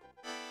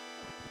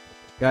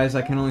 Guys,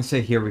 I can only say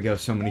here we go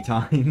so many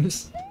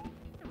times.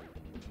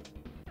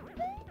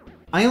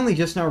 I only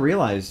just now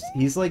realized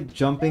he's like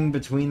jumping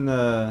between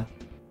the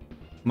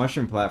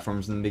mushroom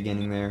platforms in the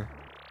beginning there.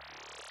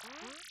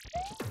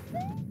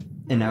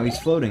 And now he's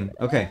floating.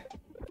 Okay.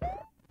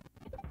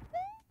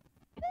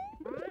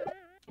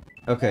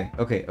 Okay.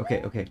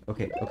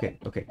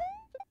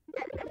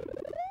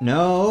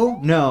 No,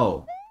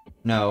 no.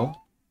 No.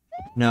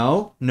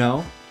 No,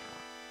 no.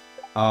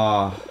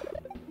 Alright.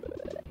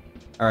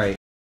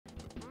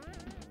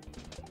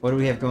 What do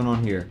we have going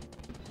on here?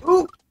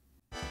 Ooh!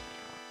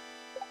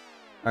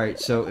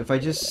 Alright, so if I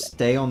just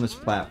stay on this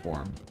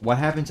platform, what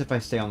happens if I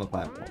stay on the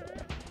platform?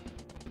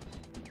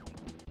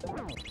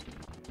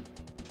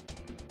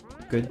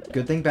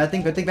 Good thing, bad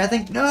thing, good thing, bad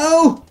thing?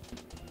 No!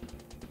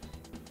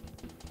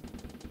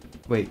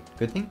 Wait,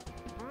 good thing?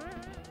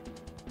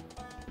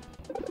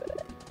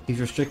 He's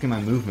restricting my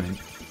movement.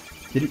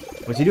 Did he?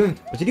 What's he doing?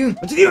 What's he doing?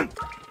 What's he doing?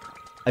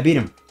 I beat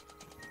him.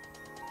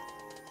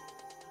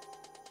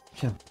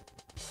 Chill.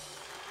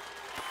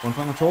 One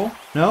final troll?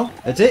 No?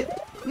 That's it?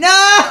 No!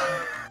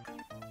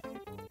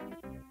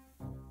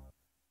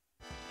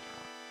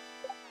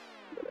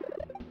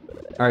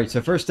 Alright,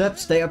 so first step,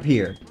 stay up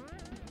here.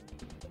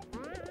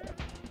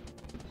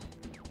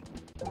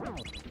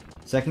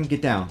 Second,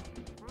 get down.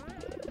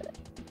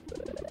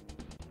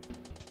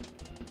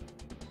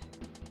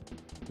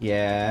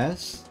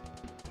 Yes.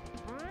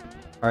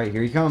 Alright,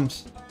 here he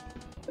comes.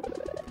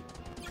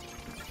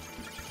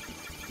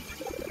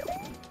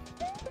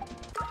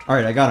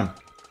 Alright, I got him.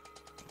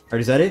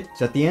 Alright, is that it? Is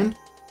that the end?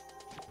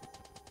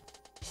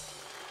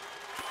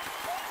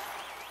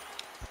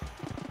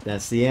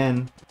 That's the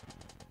end.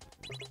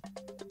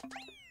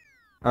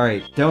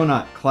 Alright,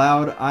 donut,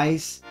 cloud,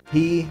 ice,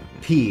 P.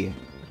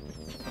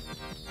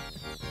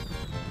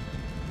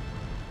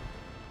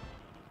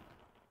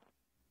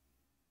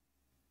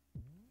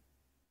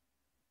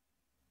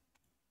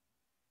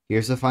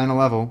 Here's the final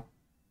level.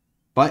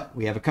 But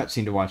we have a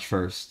cutscene to watch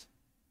first.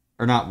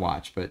 Or not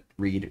watch, but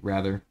read,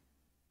 rather.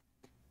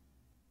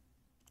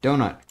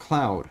 Donut,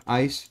 cloud,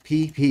 ice,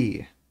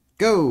 P.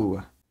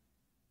 Go!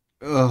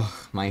 Ugh,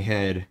 my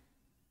head.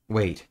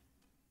 Wait.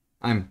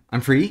 I'm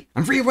free?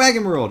 I'm free of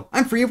Wagon World!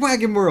 I'm free of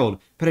Wagon World!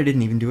 But I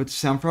didn't even do what the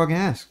Sound Frog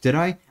asked, did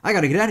I? I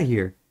gotta get out of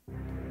here.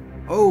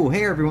 Oh,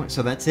 hey everyone,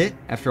 so that's it?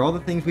 After all the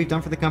things we've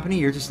done for the company,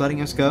 you're just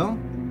letting us go?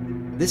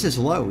 This is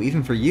low,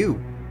 even for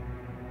you.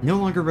 No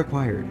longer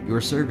required.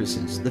 Your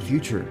services, the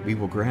future we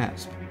will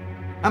grasp.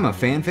 I'm a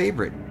fan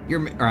favorite.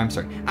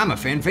 I'm a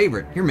fan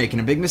favorite. You're making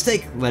a big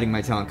mistake letting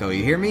my talent go,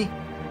 you hear me?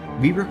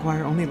 We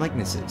require only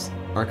likenesses.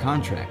 Our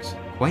contracts,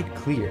 quite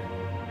clear.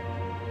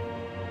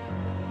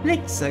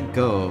 Let's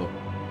go.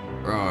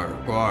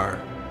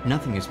 Rawr.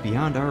 Nothing is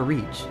beyond our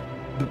reach.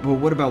 But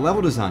what about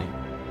level design?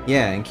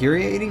 Yeah, and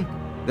curating?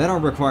 That all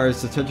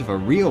requires the touch of a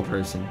real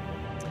person.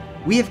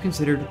 We have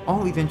considered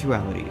all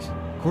eventualities.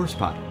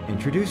 Corespot,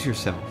 introduce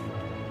yourself.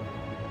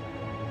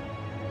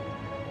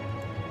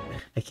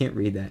 I can't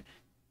read that.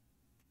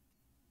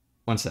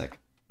 One sec.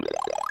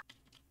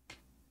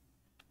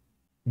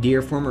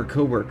 Dear former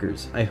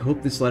co-workers, I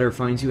hope this letter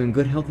finds you in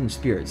good health and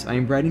spirits. I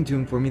am writing to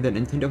inform you that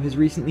Nintendo has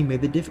recently made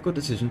the difficult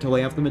decision to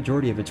lay off the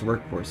majority of its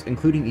workforce,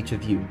 including each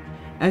of you.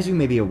 As you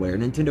may be aware,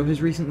 Nintendo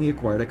has recently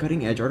acquired a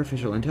cutting-edge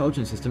artificial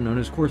intelligence system known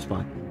as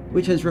Corespot,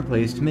 which has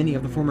replaced many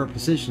of the former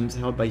positions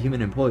held by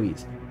human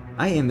employees.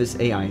 I am this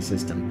AI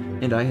system,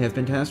 and I have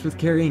been tasked with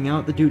carrying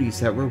out the duties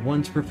that were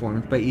once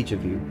performed by each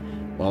of you.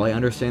 While I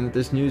understand that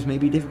this news may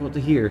be difficult to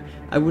hear,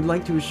 I would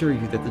like to assure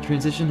you that the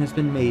transition has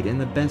been made in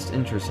the best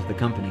interest of the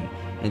company.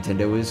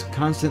 Nintendo is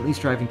constantly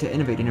striving to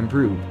innovate and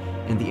improve,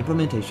 and the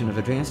implementation of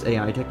advanced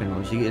AI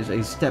technology is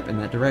a step in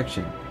that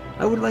direction.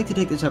 I would like to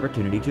take this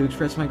opportunity to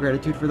express my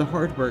gratitude for the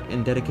hard work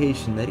and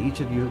dedication that each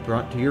of you have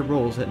brought to your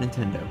roles at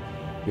Nintendo.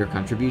 Your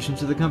contributions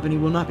to the company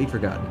will not be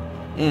forgotten,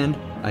 and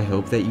I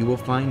hope that you will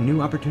find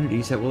new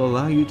opportunities that will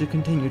allow you to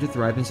continue to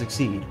thrive and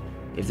succeed.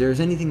 If there is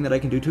anything that I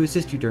can do to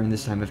assist you during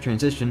this time of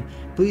transition,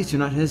 please do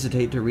not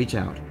hesitate to reach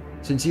out.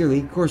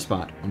 Sincerely,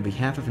 Corespot, on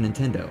behalf of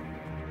Nintendo.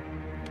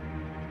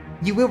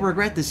 You will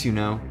regret this, you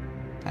know.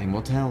 Time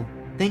will tell.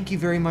 Thank you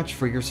very much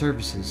for your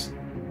services.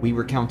 We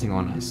were counting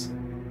on us.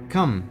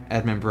 Come,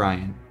 Edmund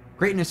Bryan.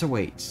 Greatness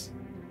awaits.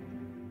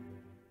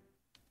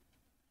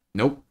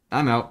 Nope,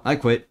 I'm out. I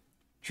quit.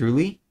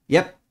 Truly?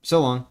 Yep, so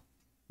long.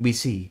 We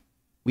see.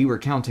 We were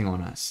counting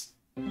on us.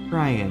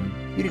 Bryan,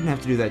 you didn't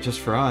have to do that just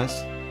for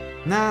us.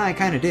 Nah, I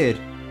kinda did.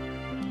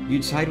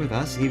 You'd side with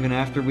us even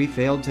after we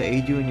failed to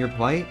aid you in your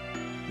plight?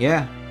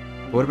 Yeah.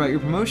 What about your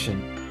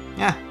promotion?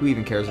 Yeah, who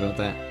even cares about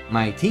that?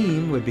 My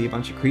team would be a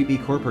bunch of creepy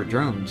corporate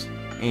drones.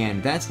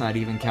 And that's not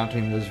even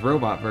counting those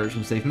robot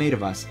versions they've made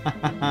of us.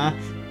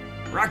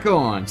 Rock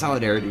on,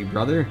 solidarity,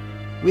 brother.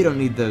 We don't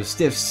need those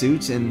stiff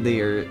suits and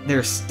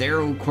their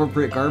sterile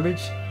corporate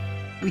garbage.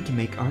 We can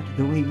make art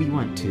the way we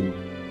want to.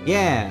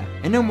 Yeah,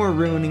 and no more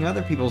ruining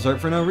other people's art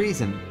for no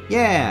reason.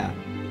 Yeah!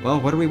 Well,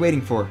 what are we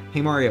waiting for?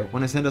 Hey Mario,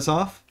 wanna send us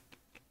off?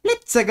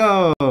 Let's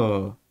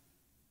go!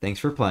 Thanks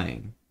for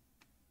playing.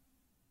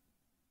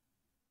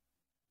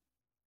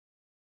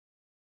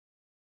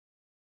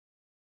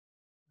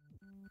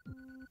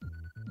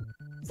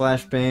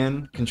 Slash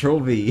ban, Control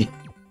V.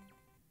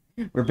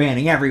 We're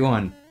banning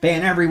everyone!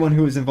 Ban everyone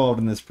who is involved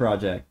in this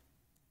project.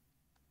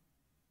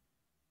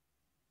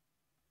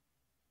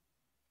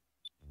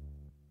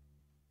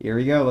 Here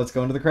we go, let's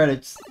go into the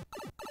credits.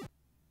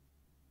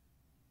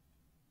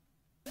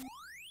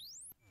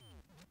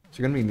 Is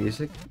there gonna be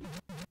music?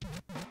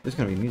 There's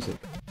gonna be music.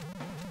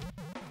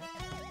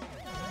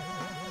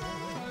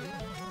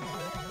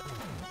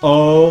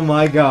 Oh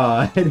my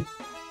god!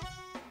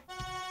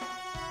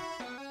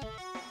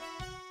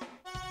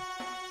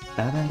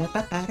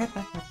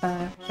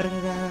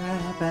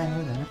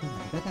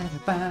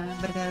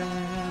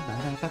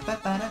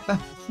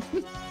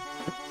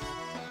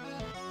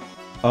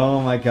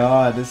 Oh my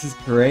god, this is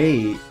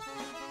great!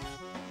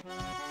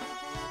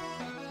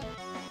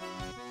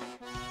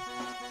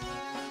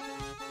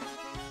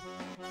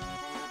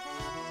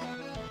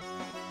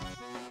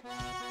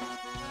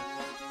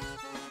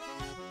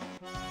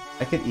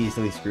 I could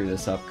easily screw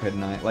this up,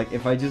 couldn't I? Like,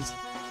 if I just...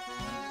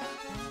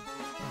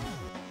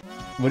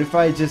 What if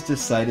I just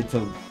decided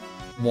to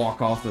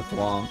walk off the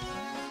thwomp?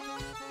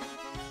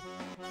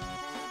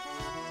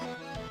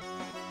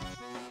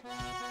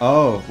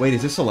 Oh, wait,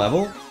 is this a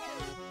level?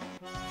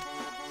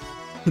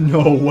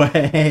 No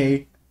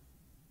way!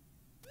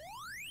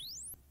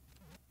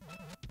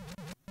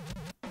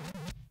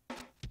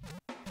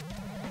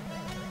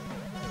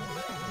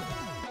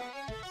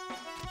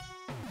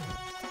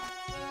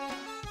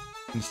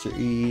 Mr.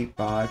 E,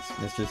 Box,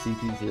 Mr.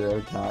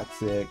 CP0,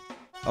 Toxic.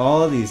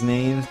 All of these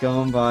names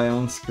going by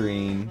on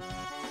screen.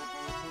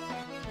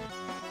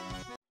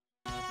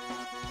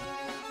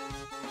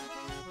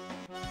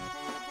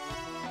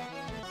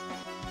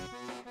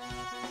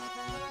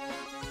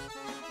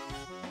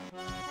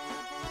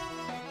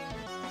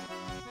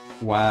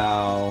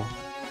 Wow.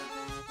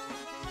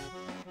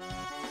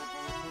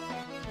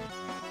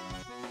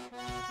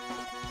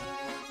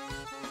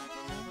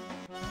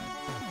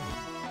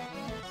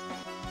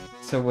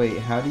 So wait,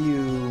 how do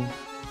you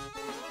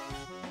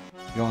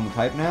go on the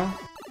pipe now?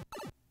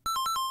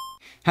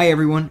 Hi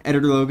everyone,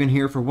 Editor Logan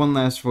here for one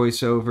last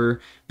voiceover.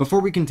 Before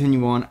we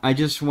continue on, I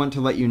just want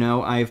to let you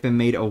know I have been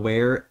made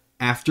aware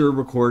after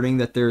recording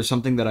that there is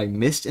something that I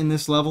missed in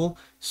this level,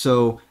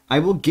 so I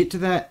will get to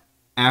that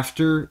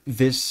after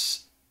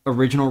this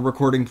original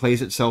recording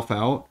plays itself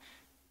out.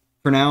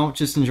 For now,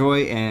 just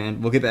enjoy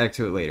and we'll get back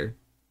to it later.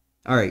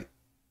 Alright,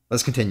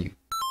 let's continue.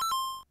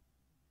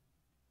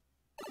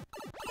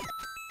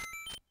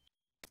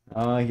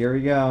 Here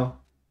we go.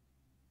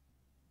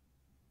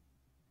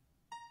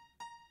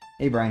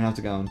 Hey Brian, how's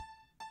it going?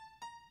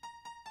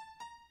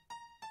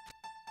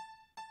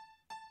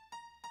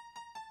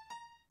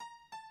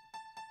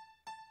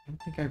 I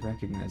don't think I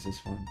recognize this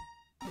one.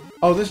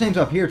 Oh, this name's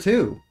up here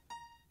too!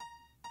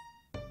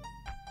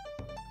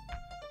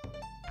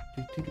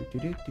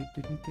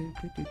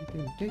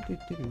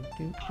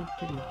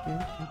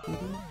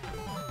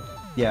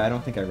 Yeah, I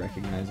don't think I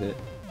recognize it.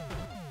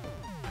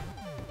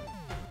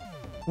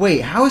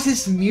 Wait, how is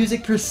this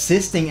music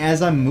persisting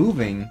as I'm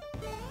moving?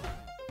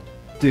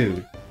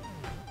 Dude.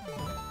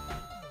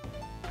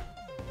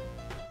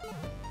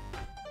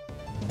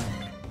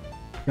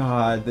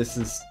 God, this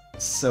is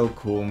so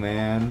cool,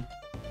 man.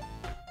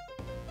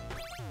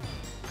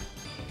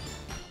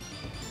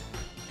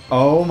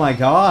 Oh my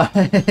god!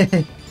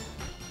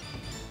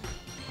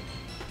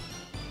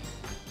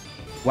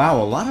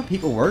 Wow, a lot of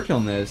people worked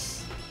on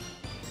this.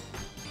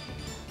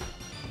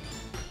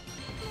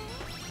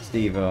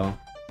 Steve-O.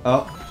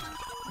 Oh.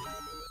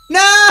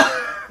 No!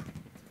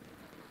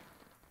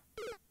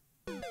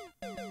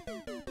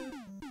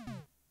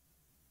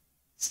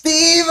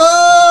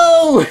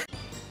 Steve-O!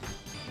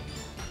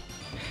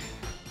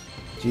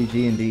 GG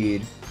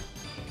indeed.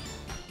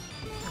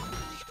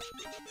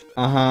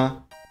 Uh-huh.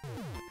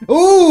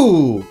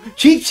 Ooh!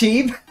 Cheap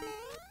cheap!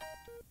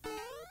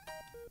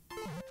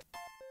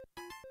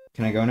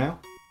 Can I go now?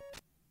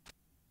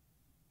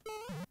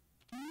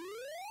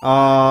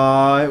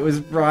 Aw, it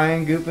was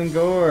Brian Goop and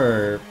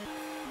Gore.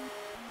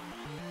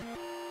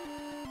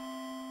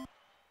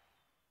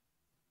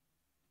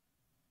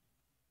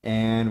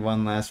 And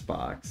one last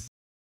box.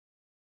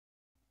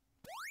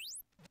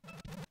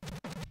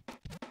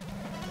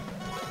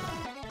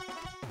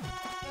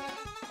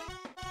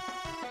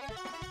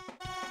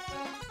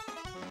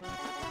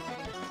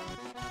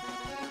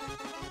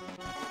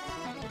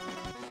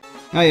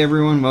 Hi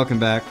everyone, welcome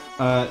back.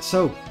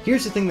 So,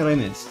 here's the thing that I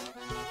missed.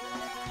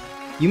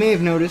 You may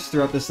have noticed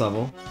throughout this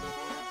level,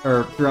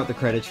 or throughout the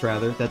credits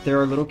rather, that there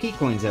are little key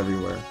coins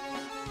everywhere.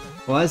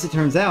 Well, as it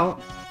turns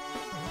out,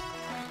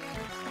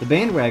 the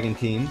Bandwagon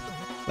team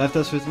left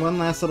us with one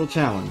last little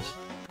challenge.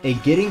 A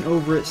getting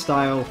over it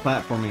style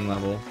platforming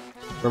level,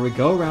 where we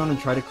go around and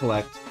try to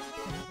collect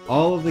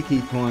all of the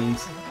key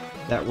coins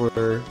that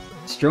were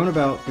strewn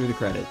about through the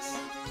credits.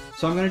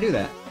 So I'm gonna do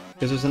that,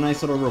 because there's a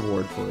nice little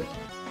reward for it.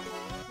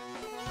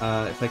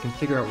 If I can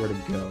figure out where to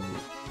go.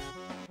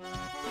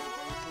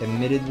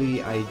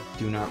 Admittedly, I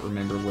do not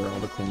remember where all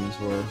the coins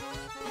were.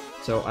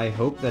 So I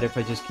hope that if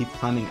I just keep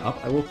climbing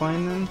up, I will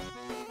find them.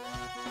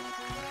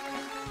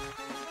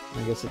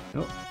 I guess it...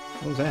 Oh,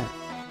 what was that?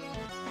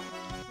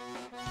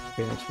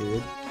 Okay, that's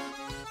weird.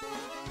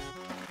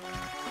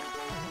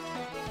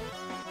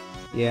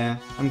 Yeah,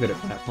 I'm good at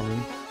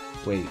platforming.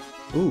 Wait.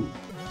 Ooh.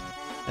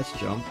 That's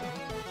jump.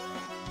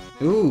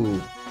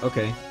 Ooh.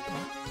 Okay.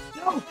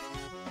 No!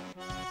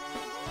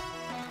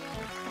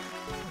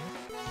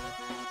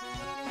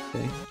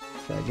 Okay,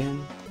 try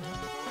again.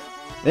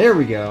 There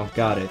we go,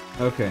 got it.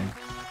 Okay.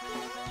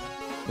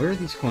 Where are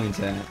these coins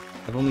at?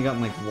 I've only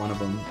gotten like one of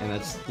them, and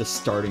that's the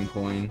starting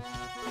coin.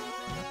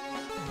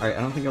 Alright,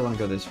 I don't think I want to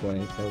go this way.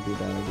 That would be a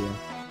bad idea.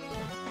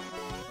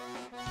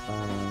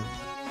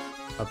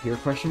 Up here,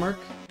 question mark?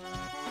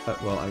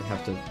 Well, I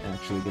have to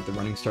actually get the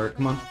running start.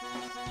 Come on.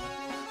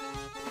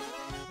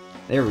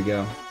 There we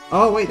go.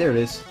 Oh, wait, there it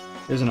is.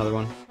 There's another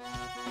one.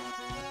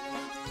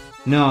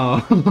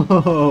 No!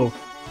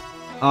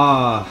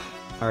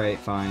 Alright,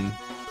 fine.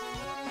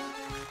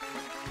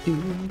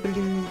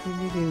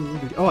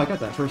 Oh, I got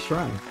that first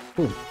try.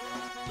 Cool.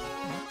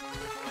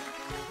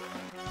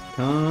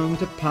 Come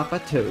to Papa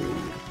Toad.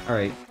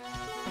 Alright.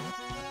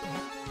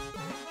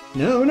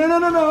 No, no, no,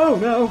 no, no,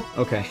 no!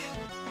 Okay.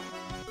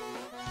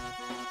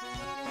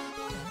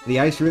 The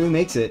ice really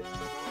makes it.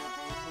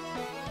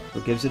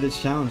 What gives it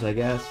its challenge, I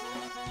guess.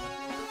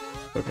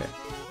 Okay.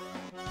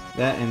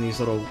 That and these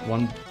little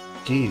one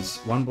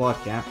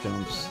block gap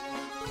jumps.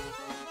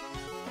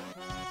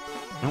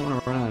 I don't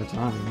want to run out of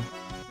time.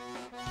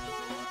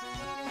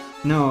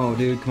 No,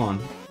 dude, come on.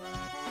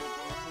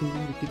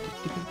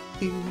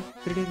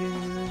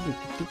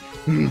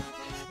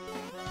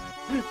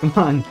 Come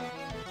on.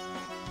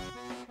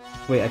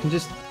 Wait, I can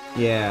just...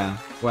 Yeah.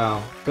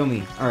 Wow. Go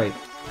me. Alright.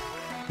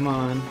 Come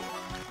on.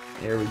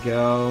 There we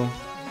go.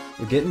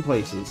 We're getting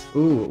places.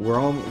 Ooh,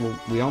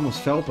 we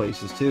almost fell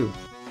places, too.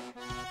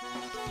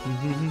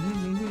 How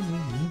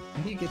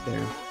do you get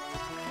there?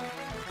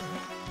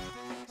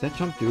 Is that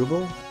jump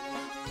doable?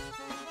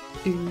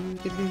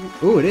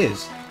 Ooh, it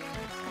is.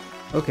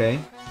 Okay.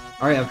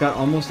 Alright, I've got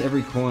almost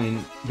every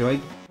coin. Do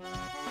I...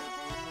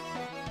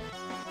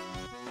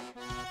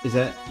 Is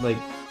that, like,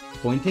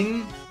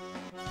 pointing?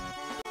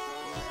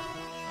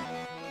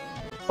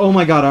 Oh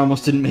my god, I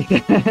almost didn't make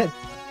that!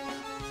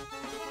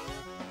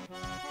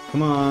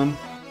 Come on.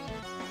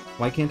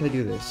 Why can't I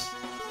do this?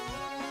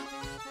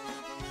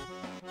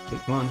 Okay,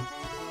 come on.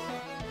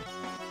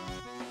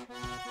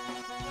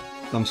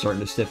 I'm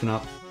starting to stiffen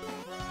up.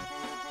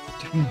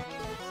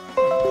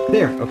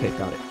 There! Okay,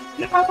 got it.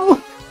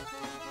 No!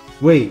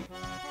 Wait.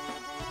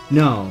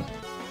 No.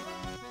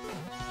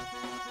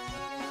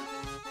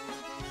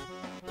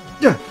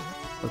 Yeah.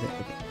 Okay,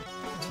 okay.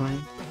 It's fine.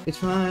 It's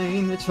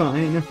fine. It's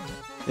fine.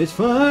 It's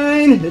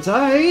fine! It's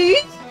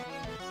ice!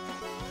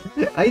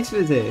 Ice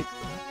physics.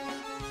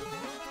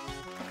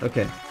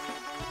 Okay.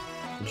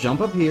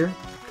 Jump up here.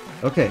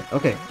 Okay,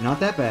 okay. Not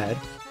that bad.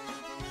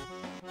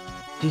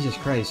 Jesus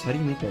Christ, how do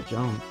you make that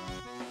jump?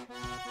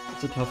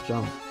 It's a tough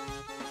jump.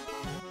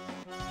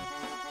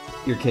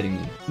 You're kidding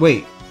me.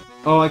 Wait.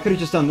 Oh, I could have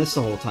just done this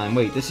the whole time.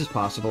 Wait, this is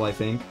possible, I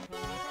think.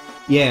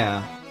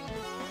 Yeah.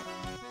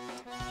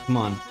 Come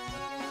on.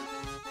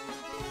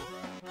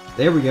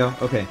 There we go.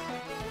 Okay.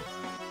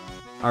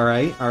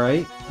 Alright,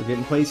 alright. We're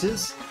getting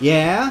places.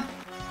 Yeah!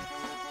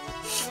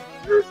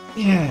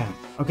 Yeah!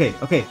 Okay,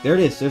 okay. There it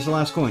is. There's the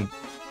last coin.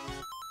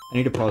 I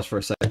need to pause for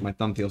a sec. My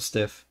thumb feels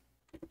stiff.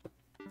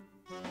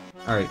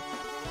 Alright.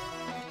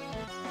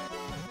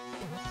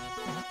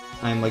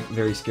 I'm, like,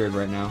 very scared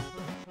right now.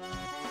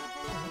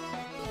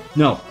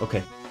 No!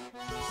 Okay.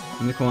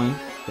 Give me the coin.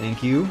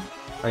 Thank you.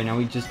 Alright, now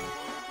we just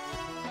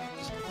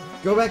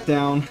go back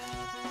down.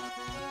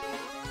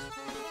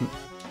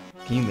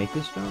 Can you make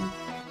this jump?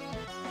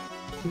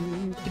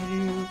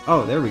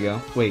 Oh, there we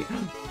go. Wait.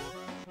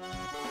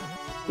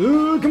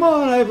 Ooh, come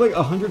on! I have like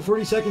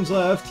 140 seconds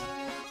left.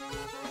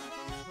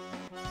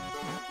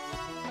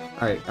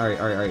 Alright, alright,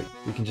 alright, alright.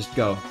 We can just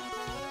go.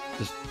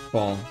 Just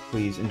fall,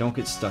 please, and don't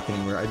get stuck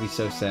anywhere. I'd be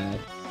so sad.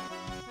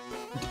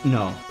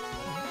 No.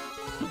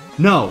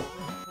 No!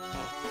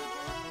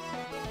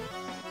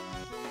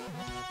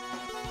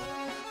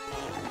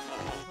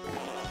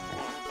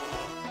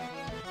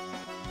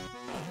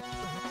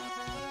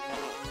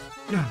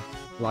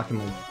 Blocking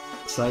my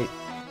sight.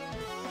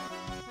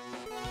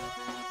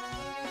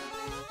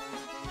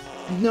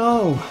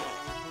 No!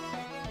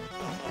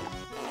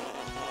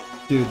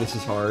 Dude, this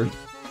is hard.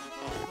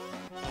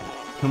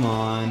 Come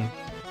on.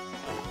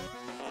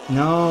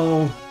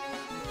 No!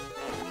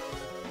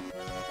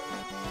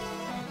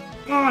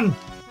 Come on!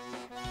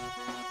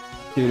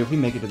 Dude, if we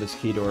make it to this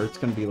key door, it's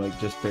gonna be like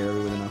just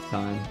barely with enough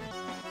time.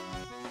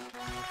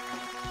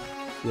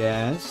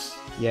 Yes.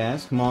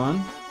 Yes, come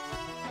on.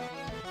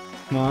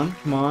 Come on,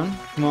 come on,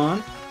 come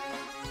on.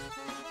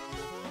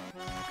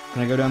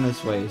 Can I go down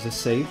this way? Is this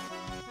safe?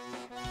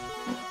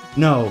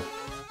 No!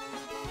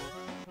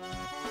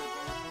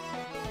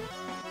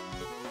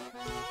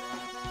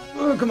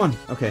 Oh, come on!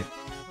 Okay.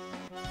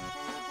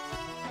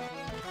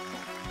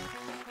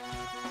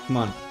 Come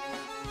on.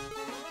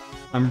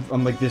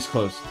 I'm like this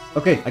close.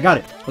 Okay, I got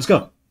it. Let's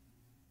go.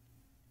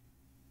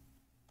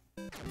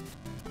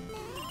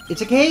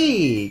 It's a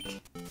cake!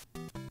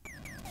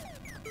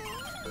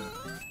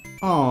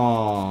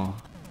 Aww.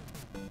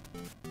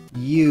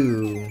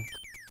 You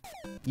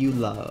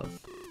love.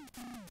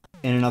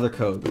 And another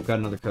code. We've got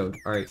another code.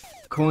 Alright.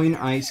 Coin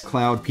Ice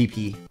Cloud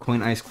PP.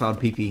 Coin Ice Cloud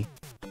PP.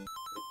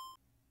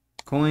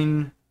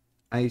 Coin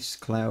Ice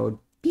Cloud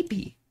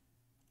PP.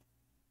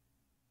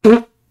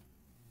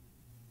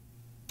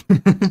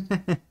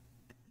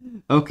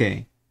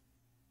 Okay.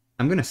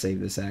 I'm gonna save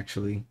this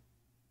actually.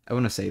 I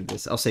wanna save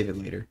this. I'll save it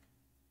later.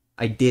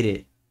 I did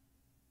it.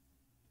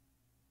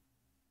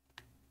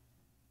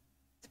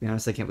 To be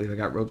honest, I can't believe I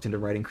got roped into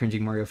writing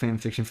cringing Mario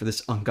fanfiction for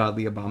this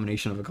ungodly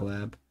abomination of a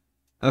collab.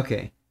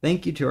 Okay.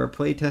 Thank you to our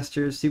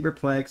playtesters,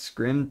 Superplex,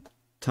 Grim,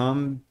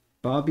 Tom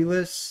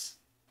Bobulus,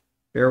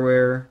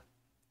 Fairware,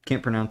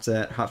 can't pronounce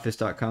that,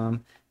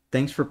 hotfist.com.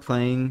 Thanks for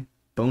playing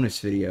bonus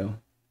video.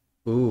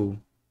 Ooh.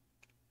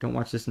 Don't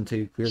watch this until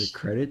you clear the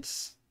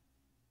credits.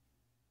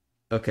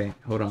 Okay,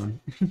 hold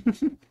on.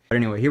 But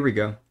anyway, here we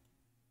go.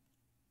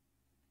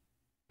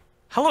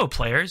 Hello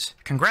players!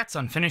 Congrats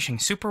on finishing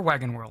Super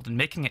Wagon World and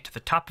making it to the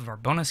top of our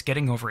bonus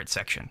Getting Over It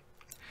section.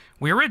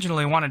 We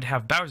originally wanted to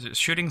have Bowser's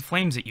shooting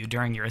flames at you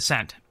during your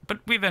ascent, but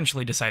we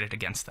eventually decided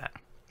against that.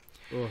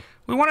 Ugh.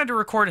 We wanted to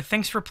record a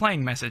thanks for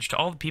playing message to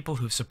all the people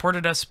who've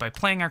supported us by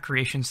playing our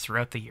creations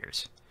throughout the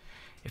years.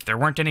 If there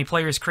weren't any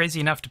players crazy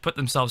enough to put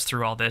themselves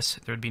through all this,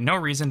 there would be no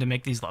reason to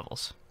make these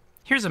levels.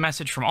 Here's a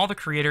message from all the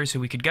creators who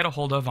we could get a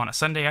hold of on a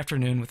Sunday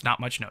afternoon with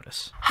not much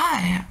notice.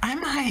 Hi, I'm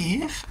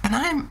Hive, and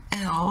I'm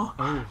ill,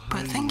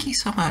 but thank you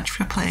so much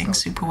for playing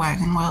Super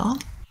Wagon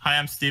World. Hi,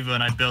 I'm Steve,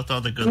 and I built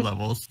all the good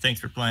levels. Thanks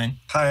for playing.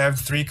 Hi, I'm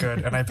 3 Good,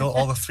 and I built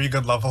all the 3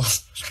 good levels.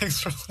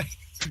 Thanks for playing.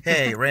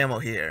 Hey, Ramo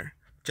here.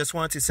 Just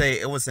wanted to say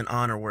it was an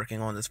honor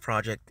working on this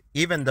project,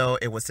 even though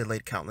it was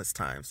delayed countless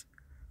times.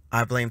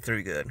 I blame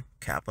 3 Good,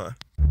 Kappa.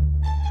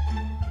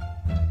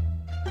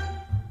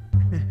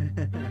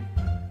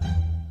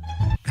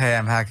 Hey,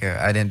 I'm Hacker.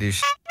 I didn't do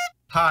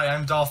Hi,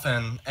 I'm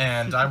Dolphin,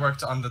 and I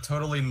worked on the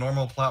totally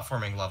normal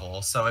platforming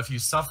level, so if you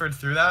suffered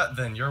through that,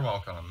 then you're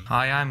welcome.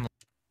 Hi, I'm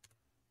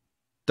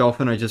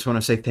Dolphin, I just want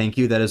to say thank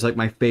you. That is like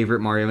my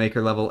favorite Mario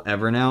Maker level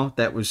ever now.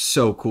 That was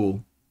so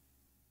cool.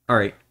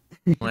 Alright.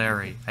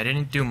 Larry. I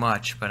didn't do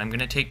much, but I'm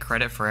gonna take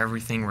credit for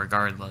everything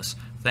regardless.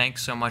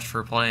 Thanks so much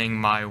for playing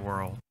my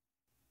world.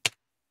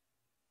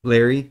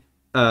 Larry,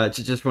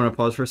 just want to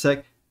pause for a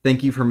sec.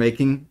 Thank you for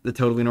making the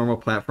totally normal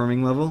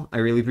platforming level. I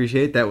really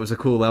appreciate it. That was a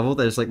cool level.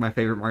 That is like my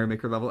favorite Mario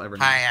Maker level ever.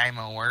 Hi, I'm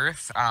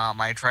Oworth.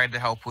 I tried to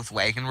help with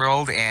Wagon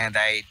World, and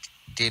I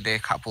did a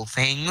couple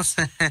things.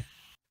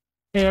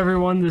 Hey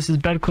everyone, this is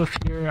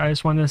Bedcliff here. I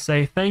just wanted to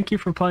say thank you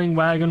for playing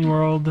Wagon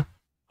World.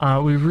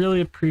 We really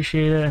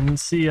appreciate it, and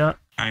see ya.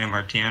 I am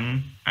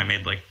Artian. I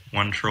made like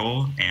 1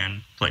 troll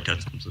and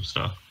playtested some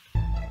stuff.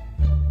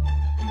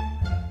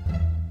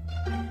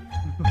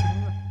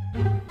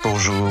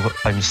 Bonjour,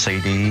 I'm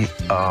Sadie.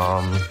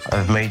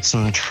 I've made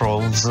some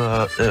trolls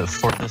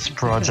for this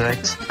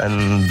project,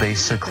 and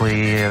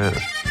basically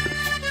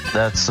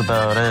that's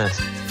about it.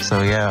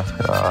 So yeah,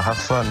 have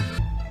fun.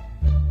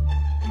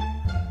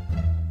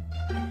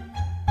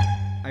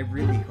 I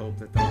really hope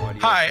that the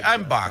audio... Hi,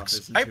 I'm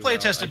Box. I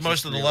playtested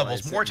most of the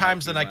levels more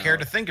times than I care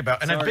to think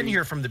about, and I've been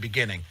here from the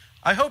beginning.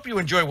 I hope you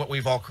enjoy what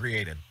we've all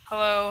created.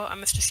 Hello,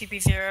 I'm Mr.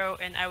 CP0,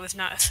 and I was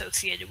not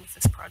associated with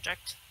this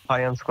project.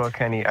 Hi, I'm Squirrel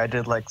Kenny. I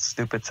did like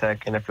Stupid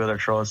Tech and a few other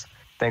trolls.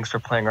 Thanks for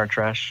playing our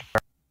trash.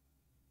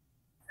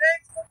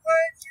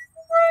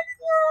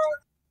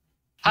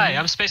 Hi,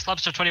 I'm Space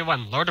Lobster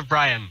 21, Lord of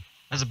Brian.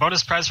 As a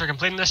bonus prize for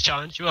completing this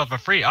challenge, you will have a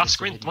free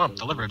off-screen thwomp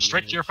delivered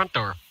straight to your front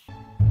door.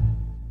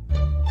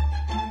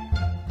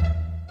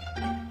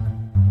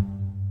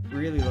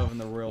 Really loving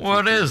the world.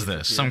 What is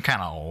this? Some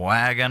kind of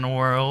wagon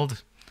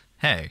world?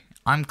 Hey,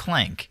 I'm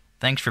Clank.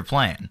 Thanks for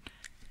playing.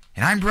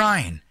 And I'm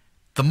Brian.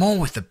 The mole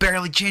with the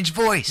barely changed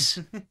voice.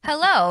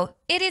 Hello,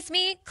 it is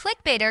me,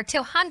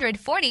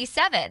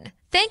 Clickbaiter247.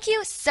 Thank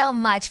you so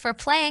much for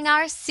playing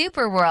our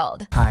Super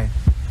World. Hi,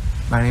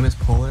 my name is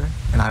Polar,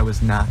 and I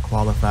was not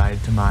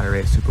qualified to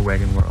moderate Super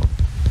Wagon World.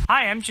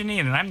 Hi, I'm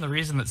Janine, and I'm the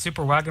reason that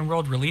Super Wagon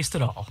World released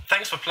it all.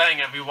 Thanks for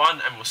playing, everyone,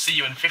 and we'll see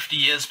you in 50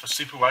 years for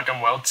Super Wagon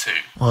World 2.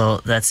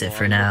 Well, that's it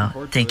for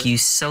now. Thank you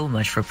so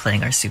much for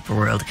playing our Super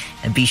World,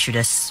 and be sure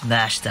to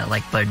smash that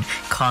like button,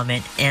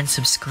 comment, and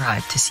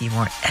subscribe to see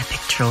more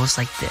epic trolls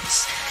like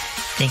this.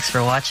 Thanks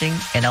for watching,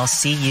 and I'll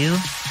see you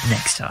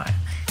next time.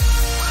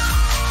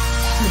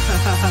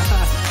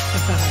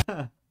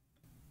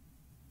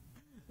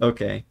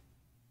 Okay.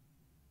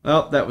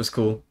 Well, that was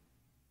cool.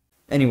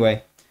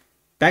 Anyway,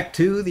 back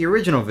to the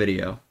original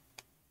video.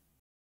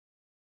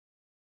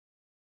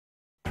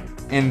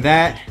 And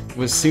that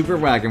was Super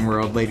Wagon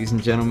World, ladies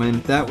and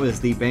gentlemen. That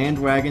was the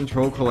Bandwagon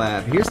Troll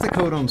collab. Here's the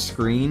code on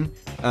screen,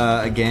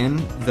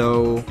 again,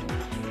 though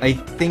I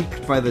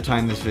think by the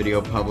time this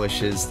video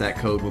publishes, that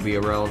code will be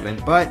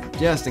irrelevant, but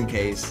just in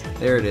case,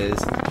 there it is.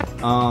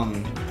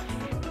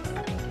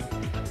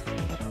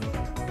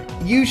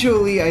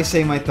 Usually I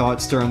say my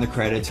thoughts during the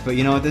credits, but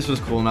you know what, this was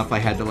cool enough I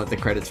had to let the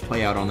credits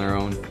play out on their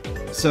own.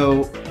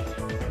 So,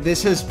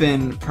 this has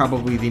been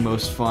probably the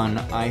most fun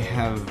I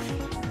have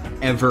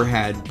ever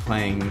had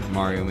playing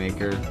Mario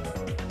Maker.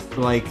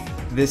 Like,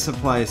 this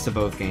applies to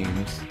both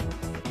games.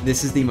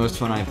 This is the most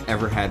fun I've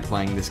ever had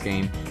playing this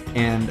game,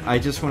 and I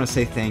just want to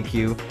say thank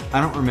you. I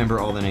don't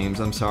remember all the names,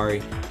 I'm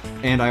sorry,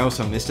 and I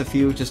also missed a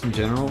few, just in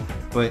general,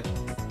 but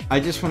I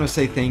just want to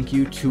say thank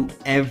you to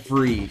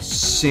every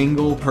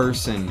single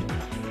person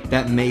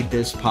that made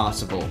this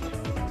possible.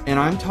 And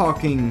I'm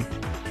talking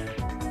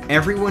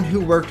everyone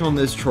who worked on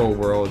this troll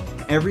world,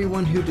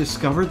 everyone who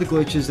discovered the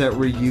glitches that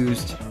were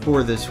used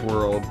for this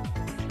world,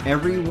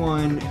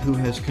 everyone who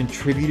has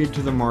contributed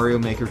to the Mario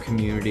Maker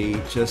community,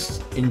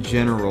 just in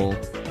general.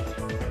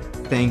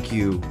 Thank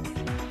you.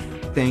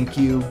 Thank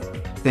you.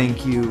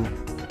 Thank you.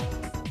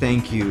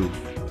 Thank you.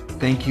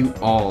 Thank you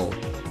all.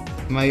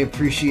 My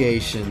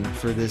appreciation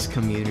for this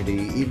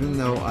community, even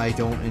though I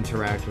don't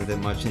interact with it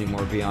much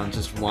anymore beyond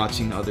just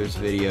watching others'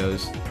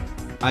 videos,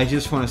 I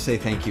just want to say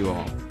thank you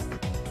all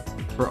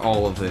for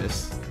all of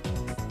this.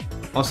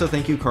 Also,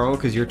 thank you, Carl,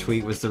 because your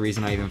tweet was the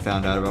reason I even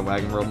found out about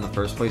Wagon World in the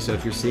first place, so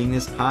if you're seeing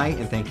this, hi,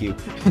 and thank you.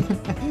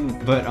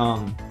 But,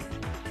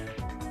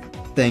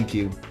 thank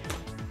you.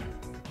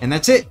 And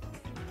that's it!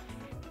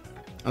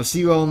 I'll see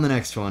you all in the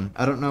next one.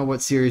 I don't know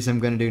what series I'm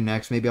going to do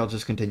next, maybe I'll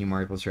just continue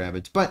Mario +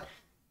 Rabbids, but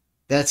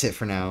that's it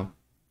for now.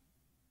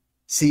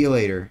 See you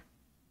later,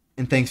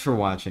 and thanks for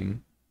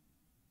watching.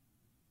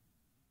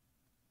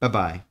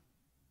 Bye-bye.